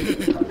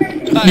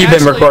 You've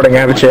been recording,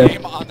 haven't you?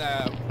 Name on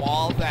the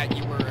wall that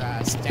you were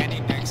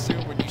standing next to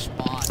when you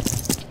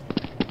spawned.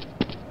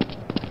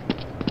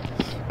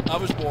 I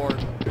was bored.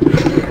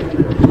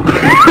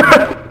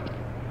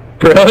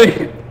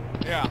 Really?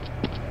 Yeah.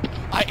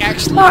 I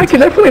actually Oh, I can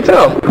definitely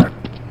tell.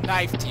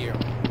 knifed you.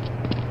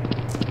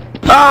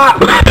 Ah!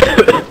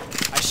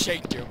 I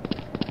shaked you.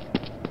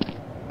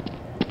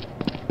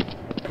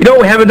 You know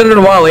what we haven't done in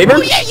a while either?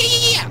 Oh yeah, yeah,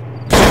 yeah, yeah!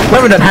 We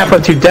haven't done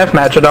half-life 2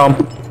 deathmatch at all.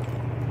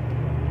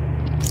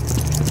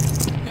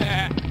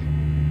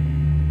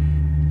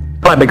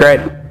 That'd be great.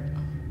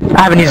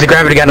 I haven't used the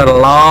gravity gun in a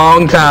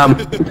long time.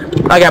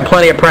 I got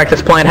plenty of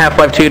practice playing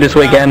Half-Life 2 this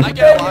weekend, I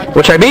get a lot of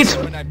which I beat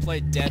practice when I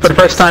played Dead for the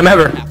first time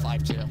ever.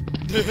 Half-Life 2.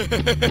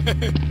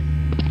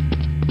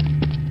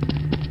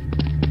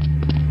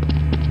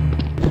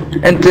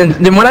 And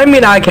then when I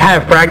mean I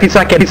have practice,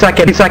 I can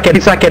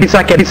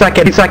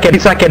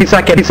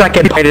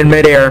in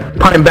midair,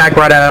 punting back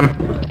right at him.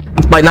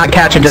 Like not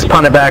catching, just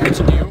punt it back.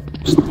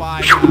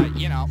 By,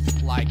 you know,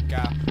 like,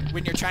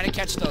 when you're trying to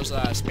catch those,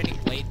 spinning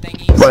blade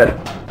thingies. What?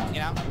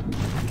 You know?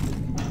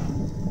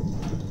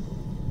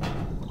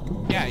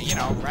 Yeah, you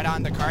know, right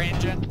on the car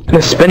engine.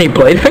 The spinny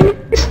blade thing?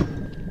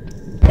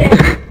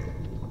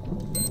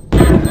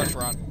 Let's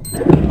run.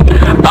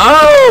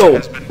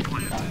 Oh!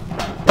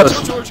 That's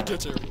what George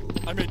gets here.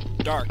 I mean,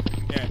 dark.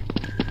 Yeah.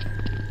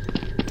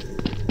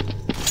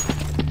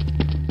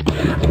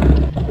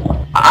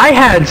 I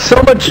had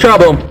so much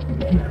trouble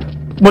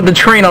with the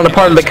train on the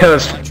part of the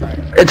coast.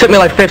 It took me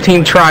like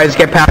 15 tries to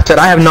get past it.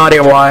 I have no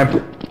idea why.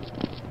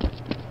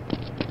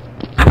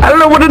 I don't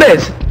know what it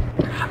is.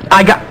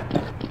 I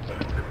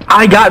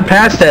got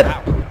past it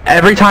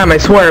every time, I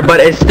swear, but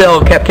it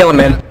still kept killing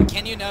me.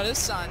 Can you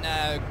notice on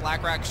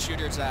Black Rock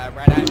Shooter's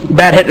right eye?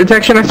 Bad hit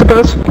detection, I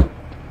suppose?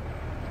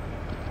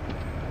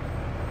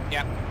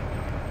 Yeah.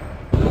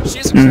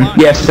 She's a clone.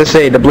 Yes, I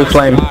see, the blue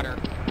flame. Daughter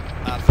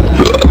of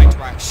Black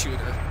Rock Shooter.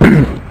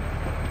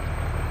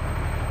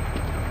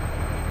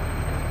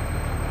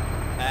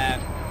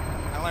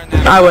 I learned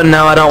that. I wouldn't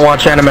know, I don't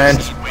watch anime.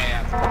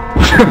 Black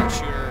Rock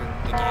Shooter,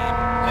 the game.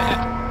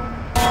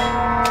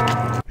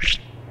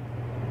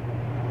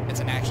 It's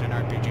an action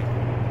RPG.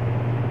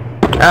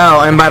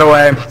 Oh, and by the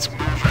way,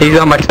 he's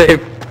on my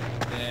tape.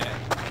 Yeah.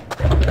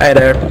 Hi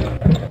there.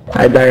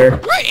 Hi there.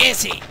 Where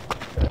is he?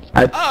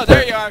 I Oh,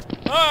 there you are.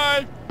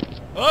 Hi.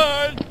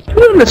 Hi.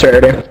 Miss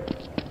Rarity.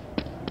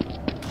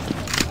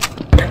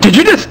 Did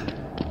you just...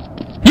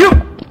 You...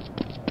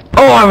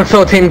 Oh, I would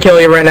so team kill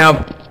you right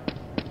now.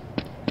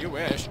 You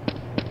wish.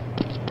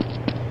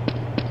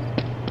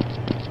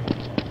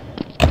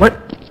 What?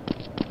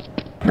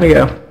 There you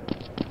go.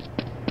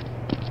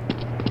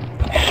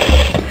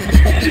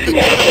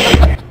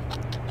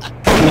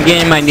 I'm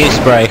getting my new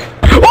spray.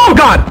 Oh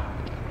god!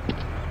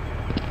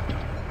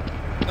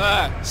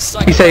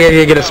 Suck He it. said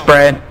you get a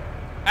spray.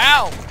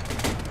 Ow!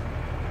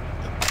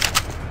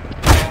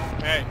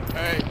 Hey,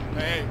 hey,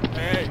 hey,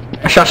 hey.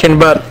 I shot you in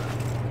the butt.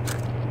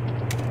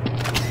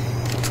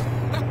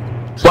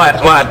 What?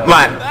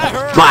 That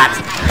hurt. What?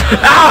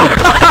 Ow!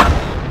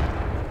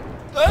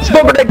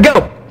 Smoke grenade, go!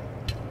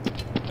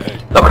 Hey,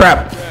 Oh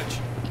crap.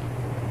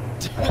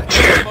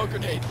 catch. Smoke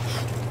grenade.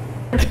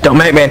 Don't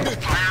make me.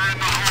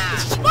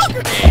 It's a smoke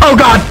grenade! Oh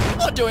god! I'm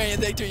not doing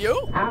anything to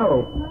you!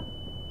 Ow.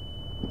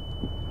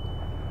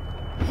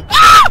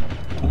 Ah!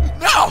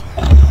 No!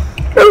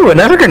 Ooh,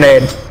 another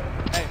grenade.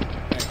 Hey,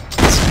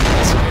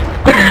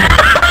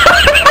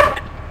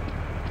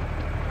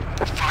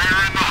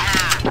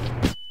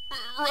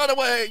 run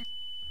away!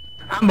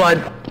 I'm blood.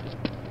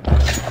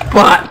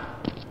 What?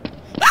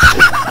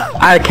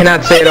 I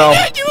cannot say it all.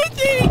 I didn't do a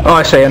thing! Oh,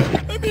 I see it.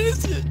 I'm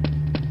innocent!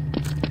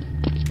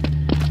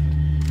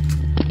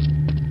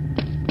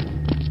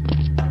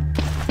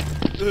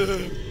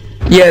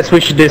 Yes, we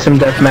should do some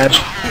deathmatch.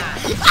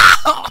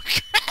 Oh,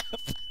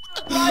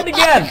 crap! Blind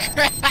again!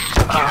 Crap!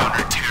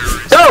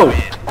 No!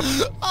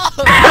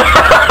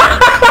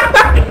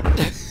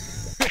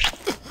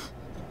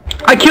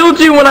 killed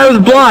you when I was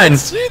blind.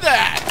 See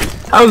that?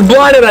 I was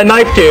blind and I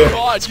knifed you.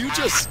 God, you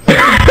just...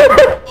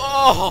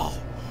 Oh.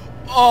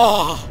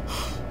 Oh.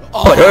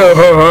 Like,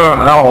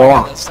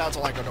 Oh. That sounds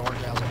like an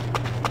orgasm.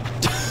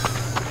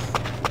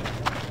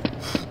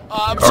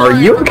 I'm sorry,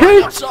 Are you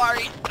okay? I'm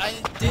sorry. I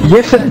did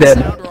Yes, it did.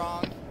 sound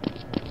wrong.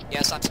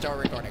 Yes, I'm still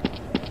recording.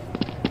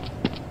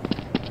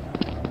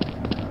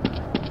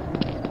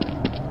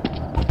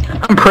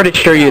 I'm pretty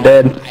sure you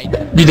did.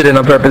 You did it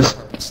on purpose.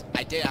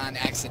 I did on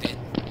accident.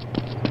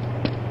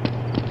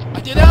 I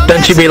did it on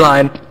Don't you be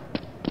lying.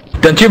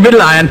 Don't you be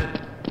lying.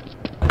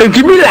 Don't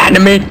you be lying to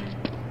me.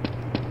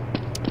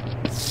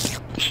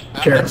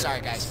 Sure. I'm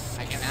sorry, guys.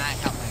 I cannot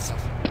help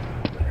myself.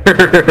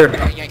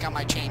 I yank on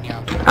my chain,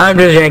 yo. I'm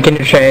just yanking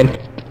your chain.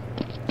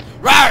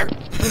 Rawr!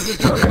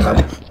 Oh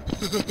god.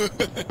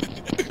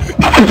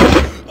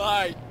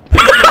 Alright.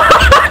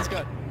 That's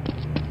good.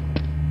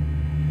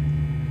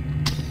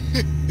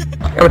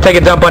 I'm gonna take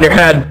a dump on your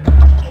head.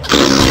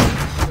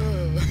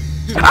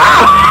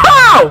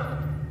 Ow!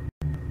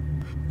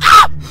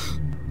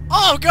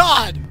 Oh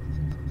god!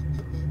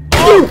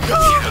 Oh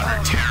god!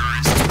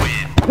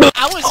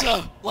 I was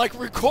like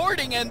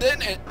recording and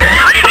then it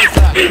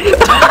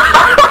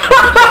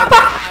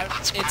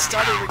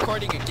started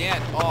recording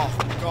again. Oh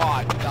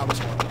god, that was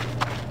horrible.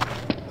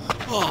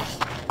 Oh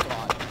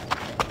god.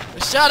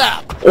 Shut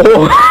up!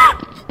 Oh.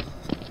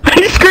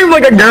 You screamed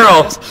like a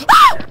girl.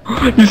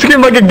 You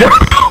screamed like a girl.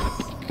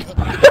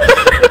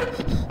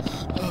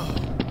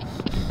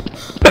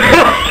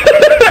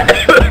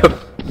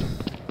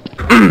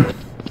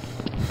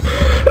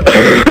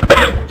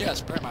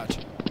 Yes, very much.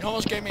 You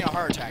almost gave me a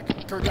heart attack.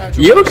 Congratulations.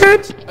 You okay?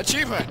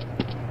 Achievement.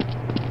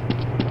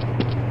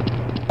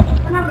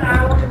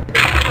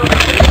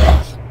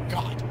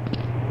 God.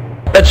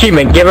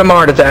 Achievement, give him a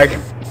heart attack.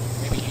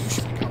 Maybe you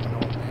should become an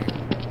old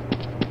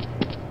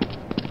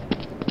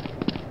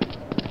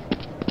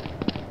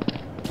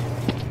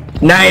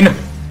man. 9.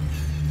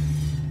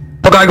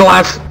 Oh god,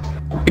 glass.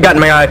 It got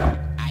in my eye.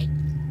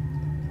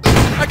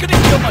 I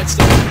couldn't kill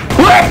myself.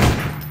 What?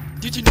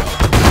 Did you know?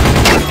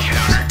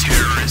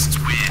 Terrorists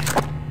win.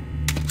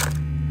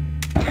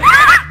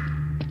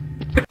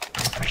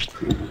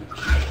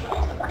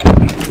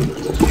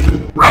 You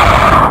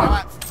know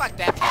what? Fuck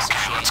that piece of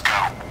shit.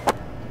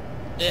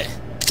 Ugh.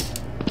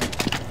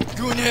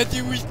 Going at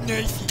it with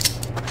knifey.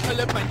 I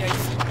love my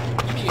knifey.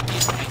 Give me a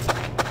piece of knifey.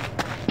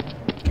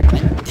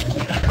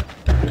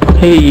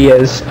 He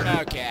is.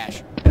 No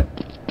cash.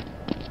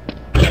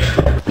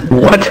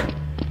 What?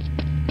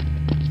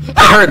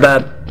 I heard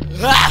that.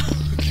 Ah!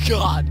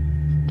 God.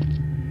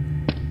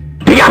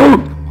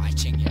 Peekaboo! I'm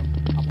watching you.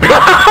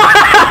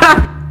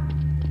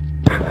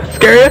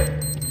 Scare you?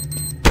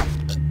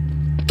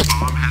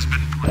 Bomb has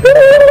been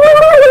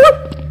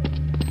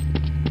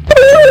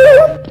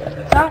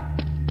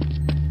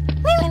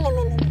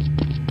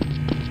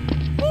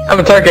I'm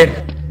a turkey.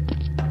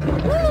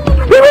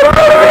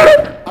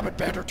 I'm a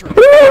better turkey.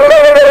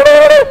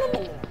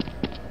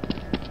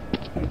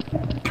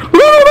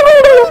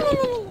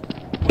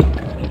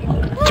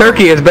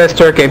 Turkey is best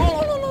turkey.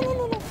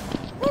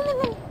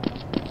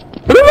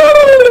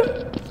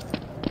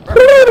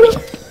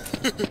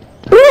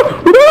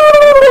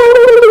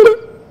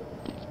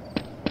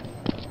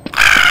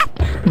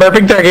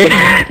 Burping turkey.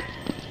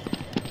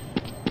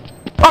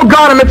 Oh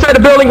god, I'm inside the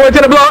building where it's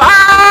gonna blow.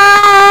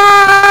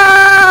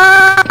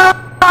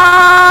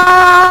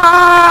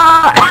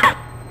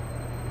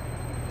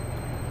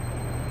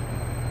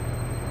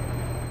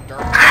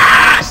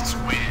 terrorists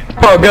win.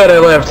 Oh good, I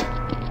lived.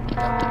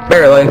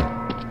 Barely.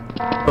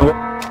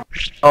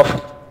 Off.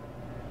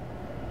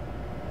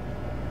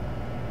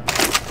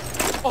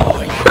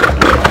 Oh, yeah.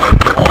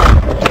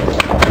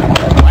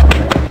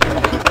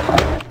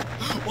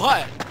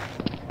 What?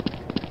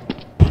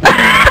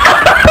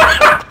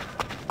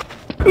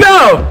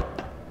 No!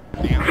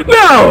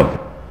 No!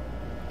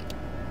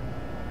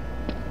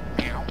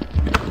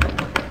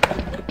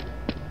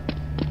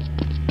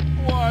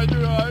 Why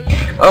did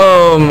I?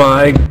 Oh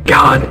my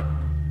god.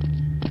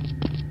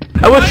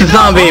 I wish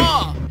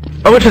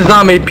the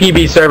zombie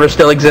PB server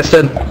still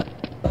existed. I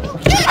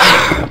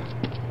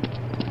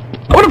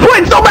wanna play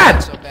it so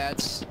bad! So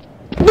bad.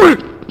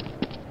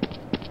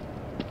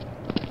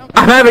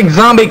 I'm having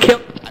zombie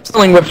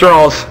killing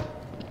withdrawals.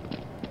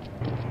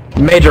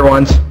 Major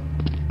ones.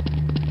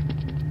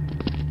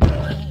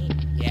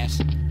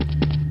 Yes.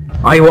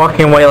 Are you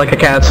walking away like a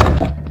cat?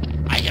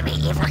 I am a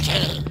evil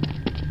kitty.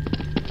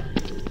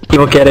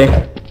 Evil kitty.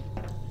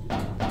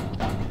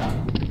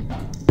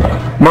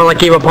 More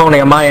like evil pony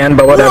on my end,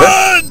 but whatever.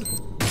 Run!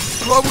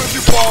 Run with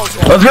your balls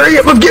off. Let's hurry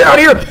up, let's get out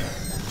of here!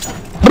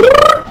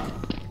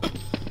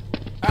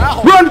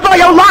 Ow! Run for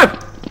your life!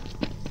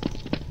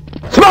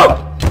 Smoke!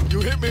 You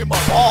hit me in my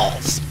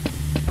balls.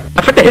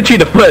 I forgot to hit you in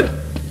the foot.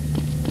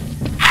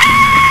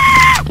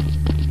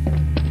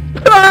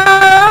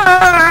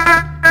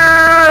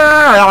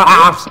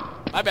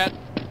 My bad.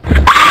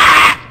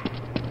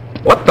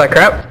 What the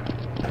crap?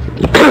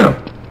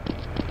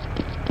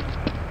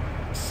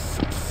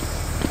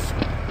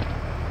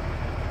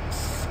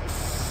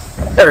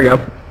 There we go.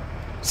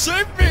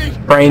 Save me!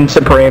 Reign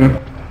supreme.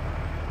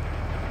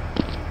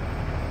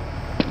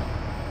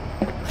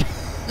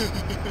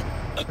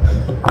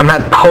 I'm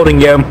not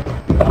holding you.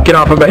 Get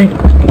off of me.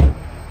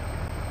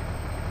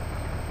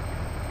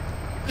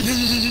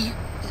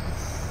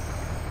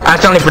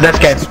 That's only for this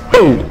game.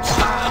 Ooh.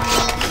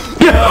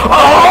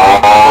 Oh!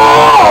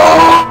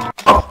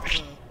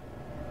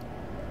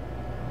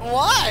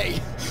 Why?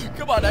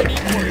 Come on, I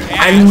need more gas.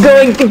 I'm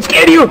going to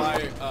get you!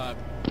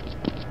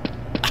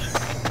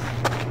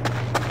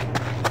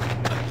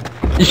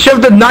 You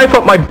shoved a knife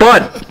up my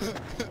butt!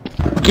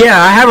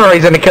 Yeah, I have a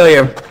reason to kill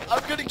you.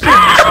 I'm gonna kill you.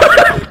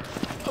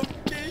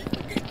 Okay.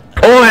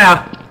 Oh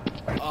yeah!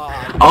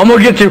 I'm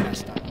gonna get you!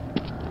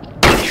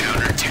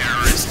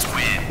 Counter-terrorists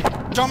win.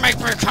 Don't make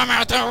me come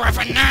out there with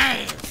a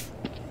knife!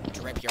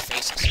 To rip your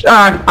faces.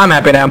 I'm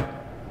happy now.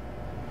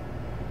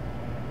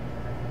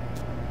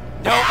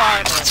 No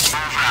armor.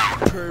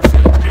 Perfect.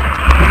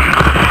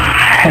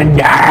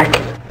 Dark.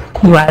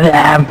 What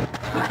am?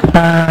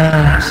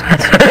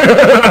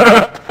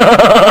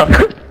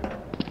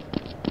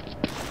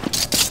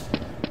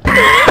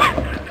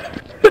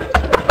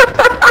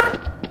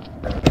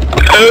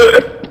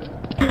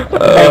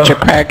 Get your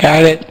crack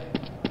at it.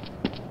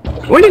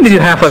 We need to do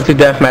Half-Life 2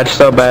 Deathmatch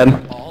so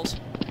bad. Balls.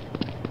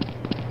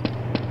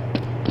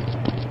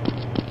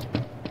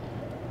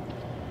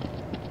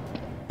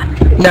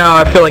 No,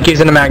 I feel like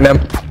using a Magnum.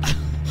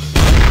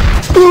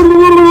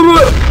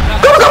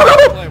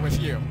 Play with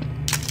you.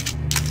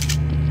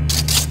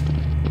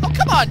 Oh,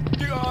 come on!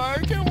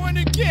 I can win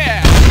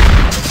again!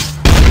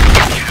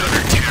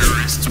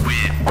 Counter-terrorists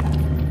win.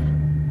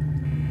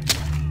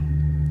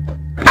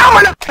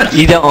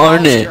 You don't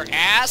own it. Your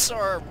ass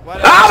or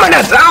whatever?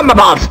 I'm the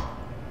boss!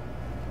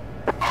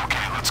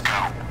 Okay, let's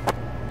go.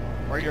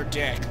 Or your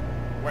dick.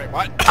 Wait,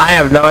 what? I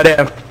have no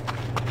idea.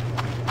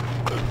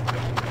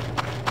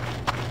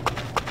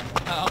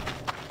 Oh.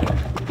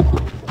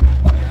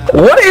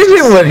 What is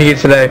it with you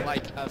today?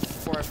 Like,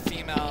 for a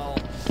female...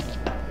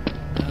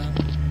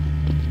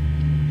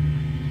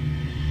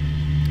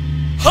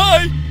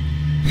 Hi!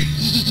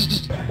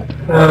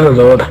 Oh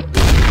lord.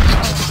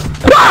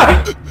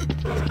 Ah!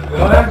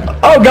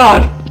 Oh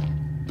god!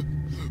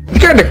 You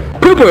scared the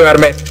poo-poo out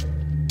of me!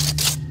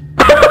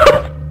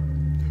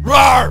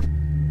 Roar!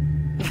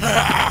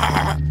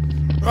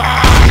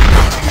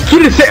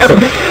 Get it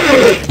down!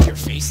 Your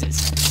faces.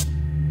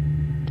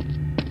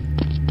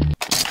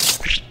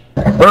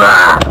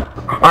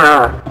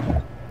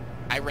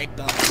 I raped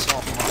them so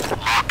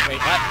hard. Wait,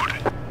 what?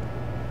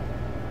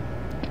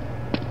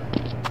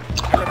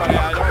 Everybody, I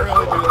don't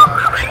really do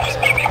that.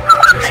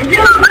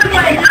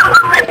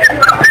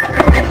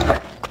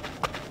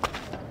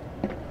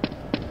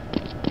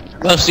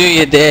 Most of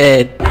you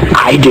did.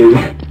 I do.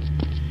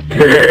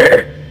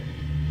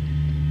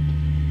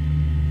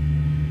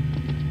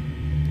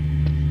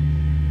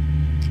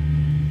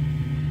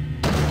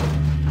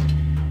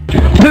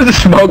 The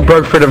smoke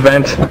broke for the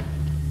vent.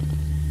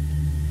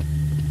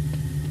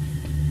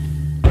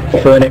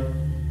 Funny.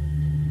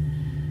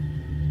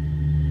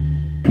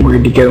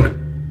 Where'd he go?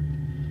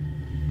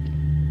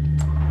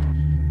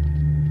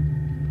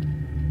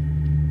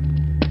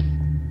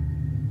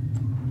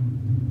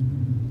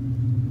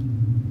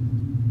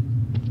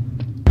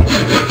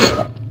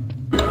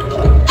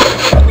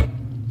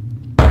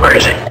 Where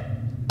is it?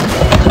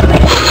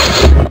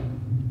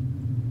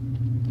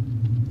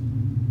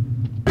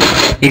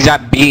 He's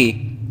at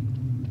B.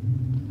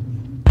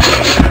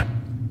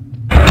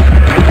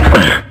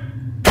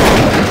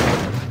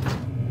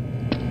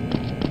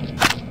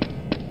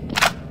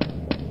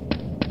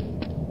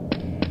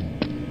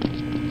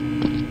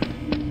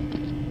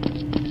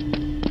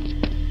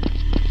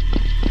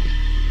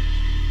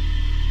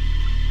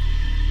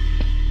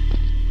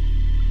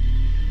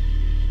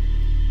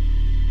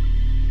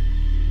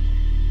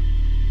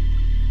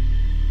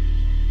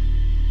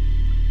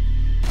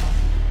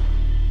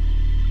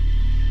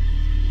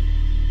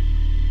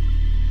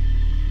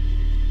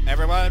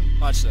 Everyone,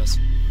 watch this.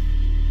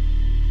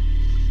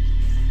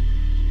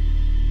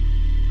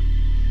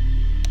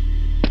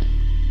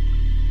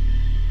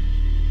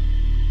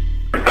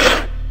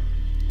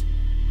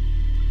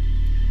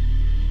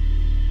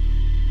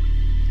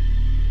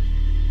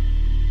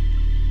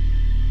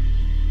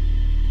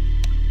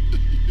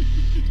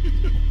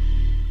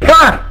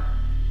 Ah!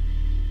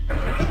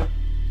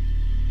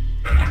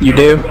 You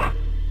do?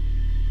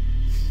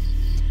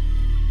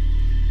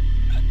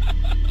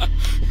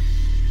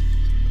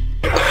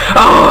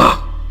 Oh!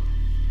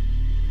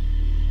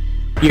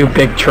 You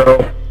big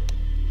troll.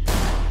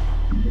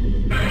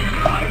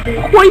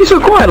 Why are you so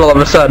quiet all of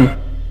a sudden?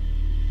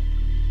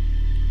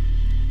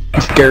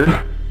 You scared?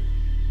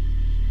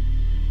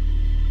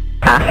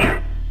 Huh?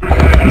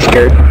 You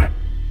scared?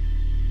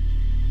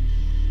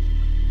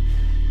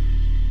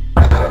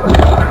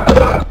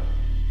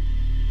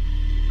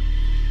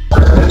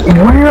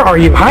 Where are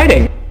you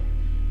hiding?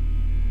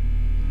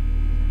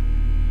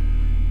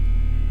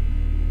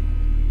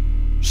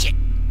 Shit.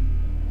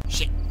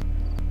 Shit.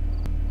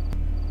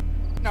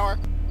 Nowhere.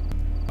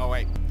 Oh,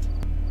 wait.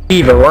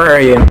 Eva, where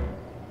are you?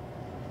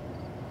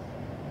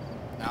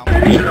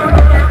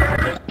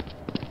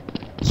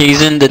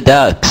 He's in the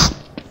ducks.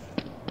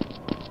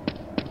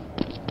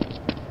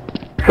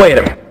 Wait.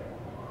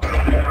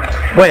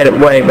 Wait.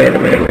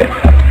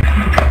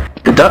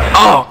 The duck.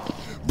 Oh.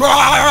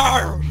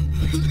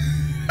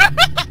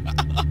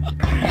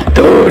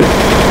 Dude.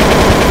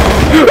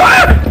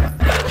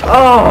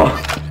 Oh.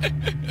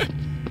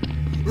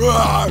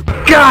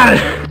 God.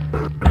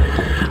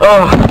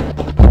 Oh.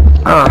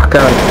 Oh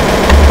God.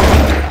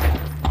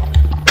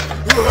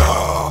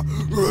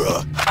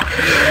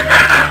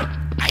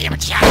 I am a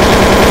child.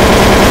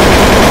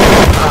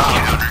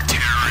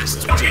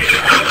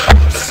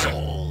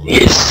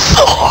 His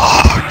sword.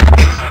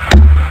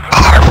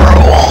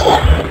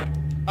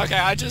 Okay,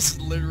 I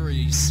just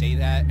literally say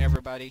that,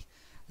 everybody.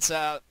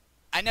 So,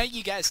 I know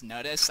you guys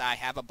noticed I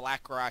have a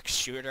BlackRock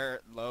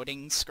shooter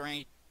loading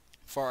screen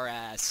for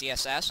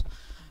CSS.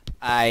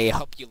 I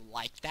hope you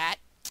like that.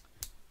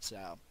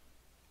 So,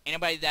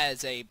 anybody that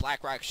is a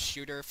BlackRock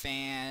shooter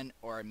fan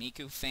or a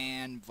Miku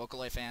fan,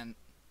 Vocaloid fan,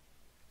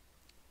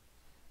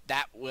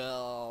 that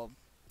will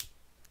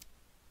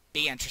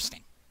be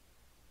interesting.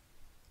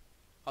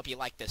 Hope you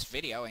like this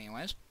video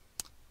anyways.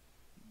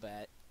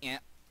 But, yeah,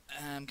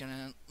 I'm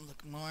gonna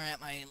look more at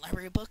my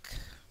library book.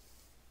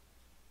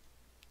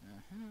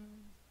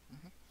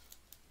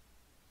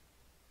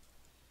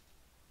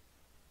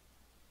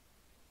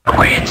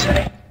 Wait.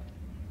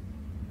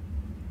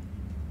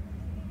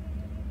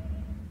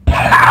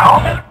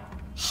 Hello.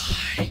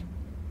 Hi.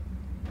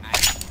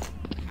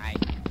 Hi.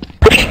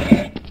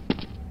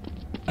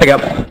 Pick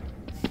up.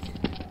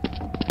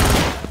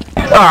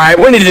 Alright,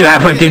 we need to do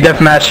halfway through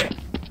deathmatch.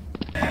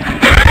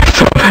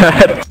 So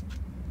bad.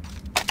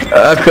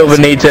 I feel the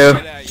need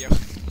to.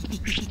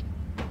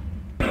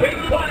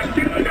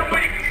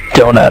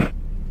 Donut.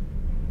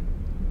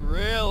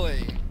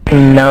 Really?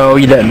 No,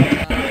 you didn't.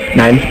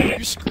 9.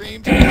 You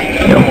screamed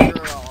at No.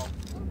 girl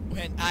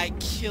when I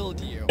killed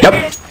you. Yep.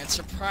 And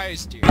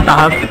surprised you.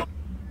 Uh-huh.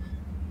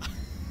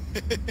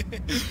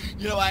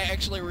 You know, I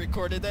actually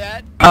recorded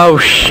that. Oh,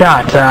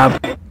 shut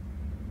up.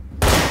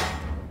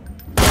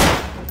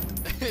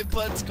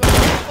 But it's going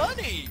to be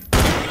funny.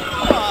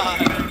 Come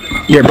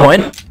on. Your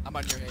point? I'm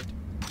on your head.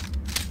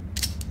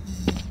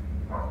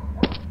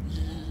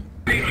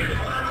 Hey,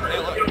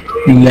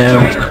 look. No.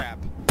 Crap.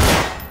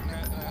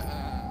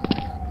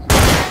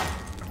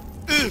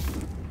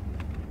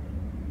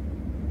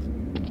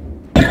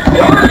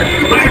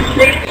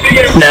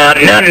 No.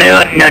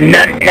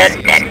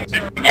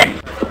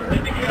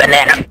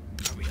 Banana.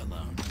 Are we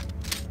alone?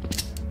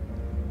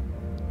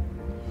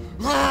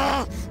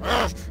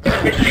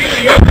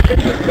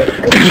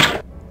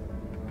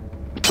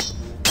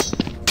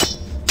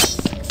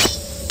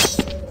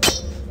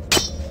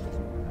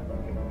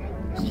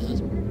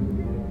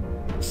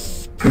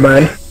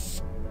 Mine.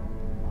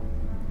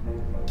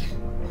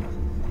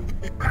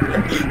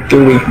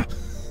 Gooey.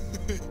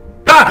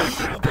 Ah!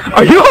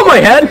 Are you on my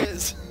head?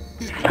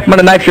 I'm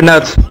gonna knife your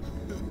nuts.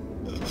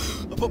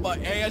 I put my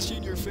ass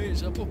in your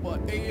face. I put my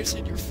ass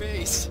in your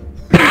face.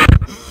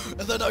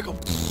 And then I go.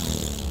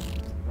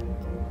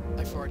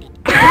 I farted.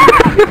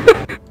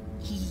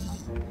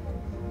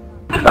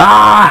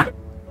 Ah!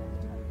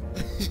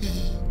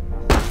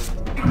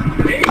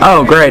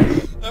 Oh, great.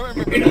 I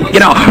remember.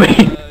 Get off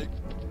me.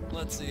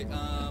 Let's see.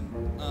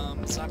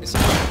 Zombie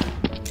survival.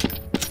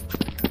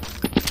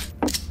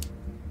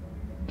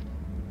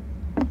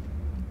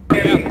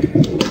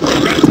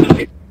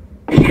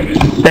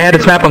 They had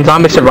its map on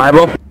zombie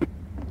survival.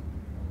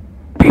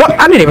 What?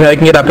 I didn't even know I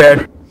can get up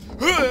here.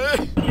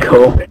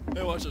 Cool. Hey,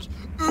 watch this.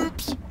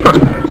 Oops.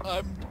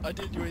 I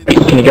didn't do Can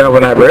anything. you get over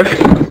that roof?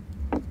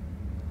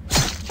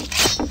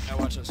 Hey,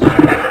 watch this.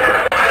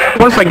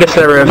 Once I get to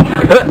that roof.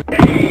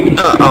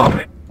 Oh.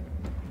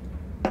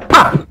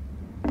 Ah!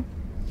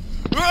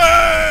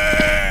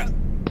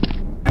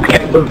 I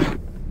can't move.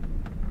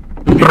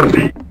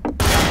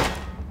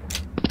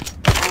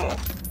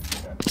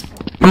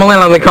 I'm gonna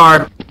land on the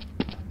car.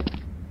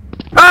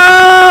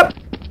 Ah!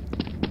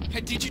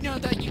 Hey, did you know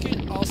that you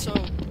can also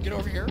get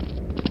over here?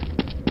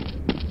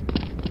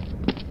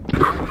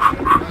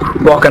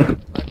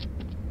 Walking.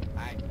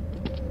 Hi.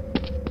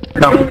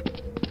 No.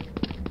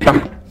 No.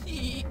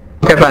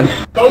 Okay, fine.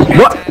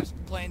 What?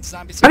 Playing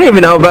zombie I didn't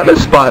even know about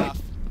this spot.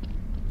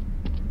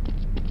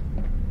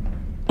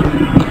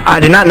 I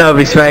did not know of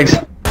these fags.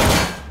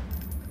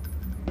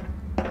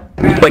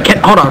 Wait,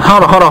 hold on.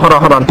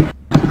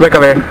 Back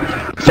over here.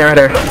 Stay right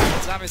here.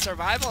 Zombie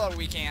survival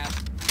weekend.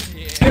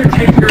 Yeah.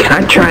 Can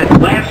I try it?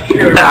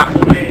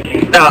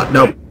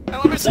 Nope. Hey,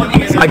 let me see. Let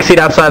me see. I can see it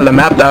outside of the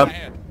map, though. My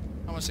head.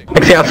 I wanna see. I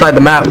can see outside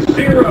the map. Woot!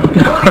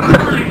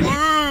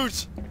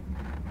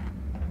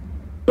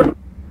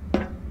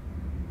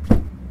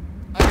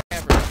 Okay,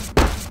 everyone.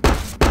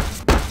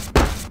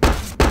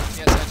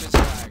 Yes, I just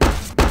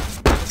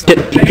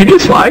flagged. Did you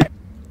just fly?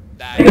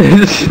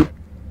 Woot!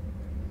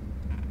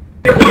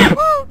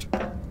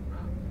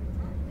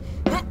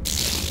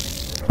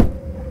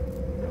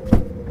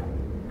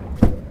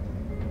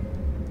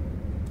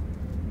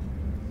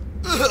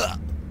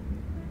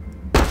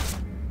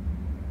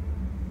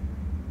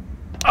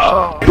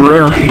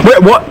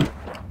 Wait, what?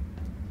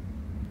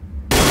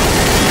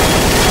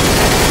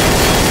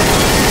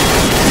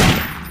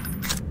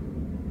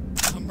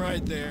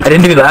 I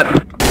didn't do that.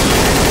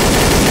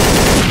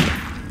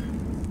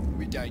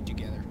 We died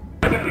together.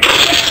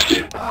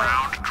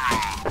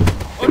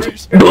 Oh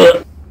jeez.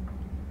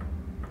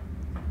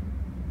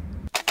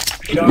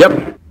 Yep.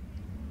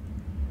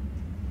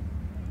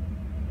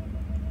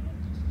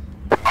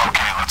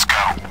 Okay, let's go.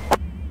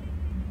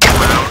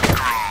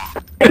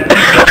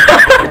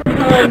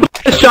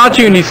 I shot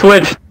you and you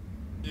switched.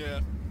 Yeah.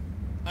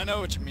 I know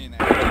what you mean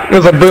there. It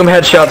was a boom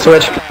headshot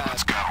switch.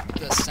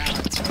 The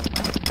sounds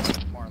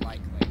more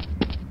likely.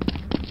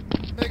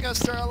 Because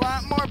they're a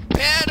lot more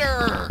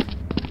better!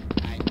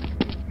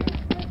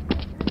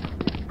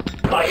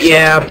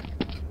 Yeah,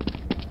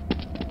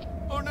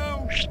 Oh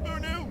no! Oh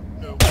no!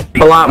 No.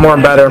 a lot more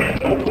better.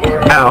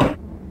 Ow.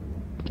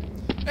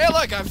 Hey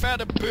look, I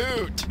found a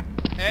boot!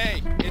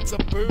 Hey, it's a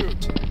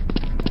boot.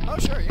 Oh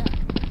sure, yeah.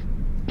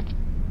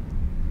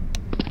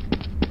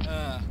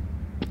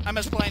 I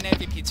must play an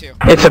AVP too.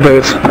 It's a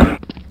boot.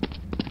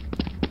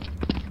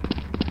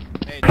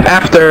 Hey,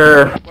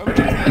 After what would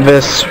you think?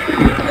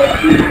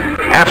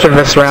 After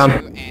this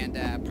round.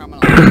 And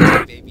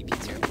prominently AVP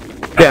too.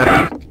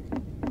 Yeah.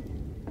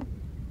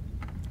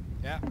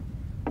 Yeah.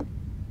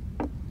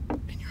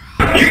 In your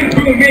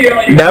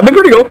house. That'd be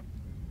pretty cool.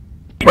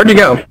 Where'd you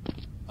go?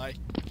 Hi.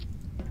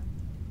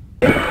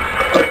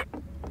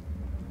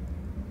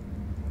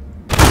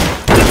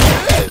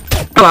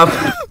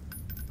 Hello.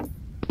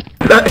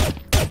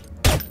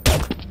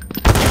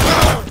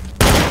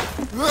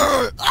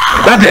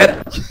 That's it.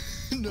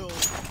 No.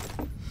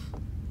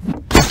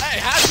 Hey,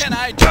 how can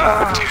I do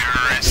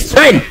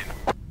Hey!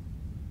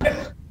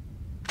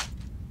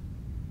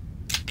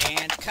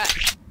 And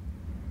cut.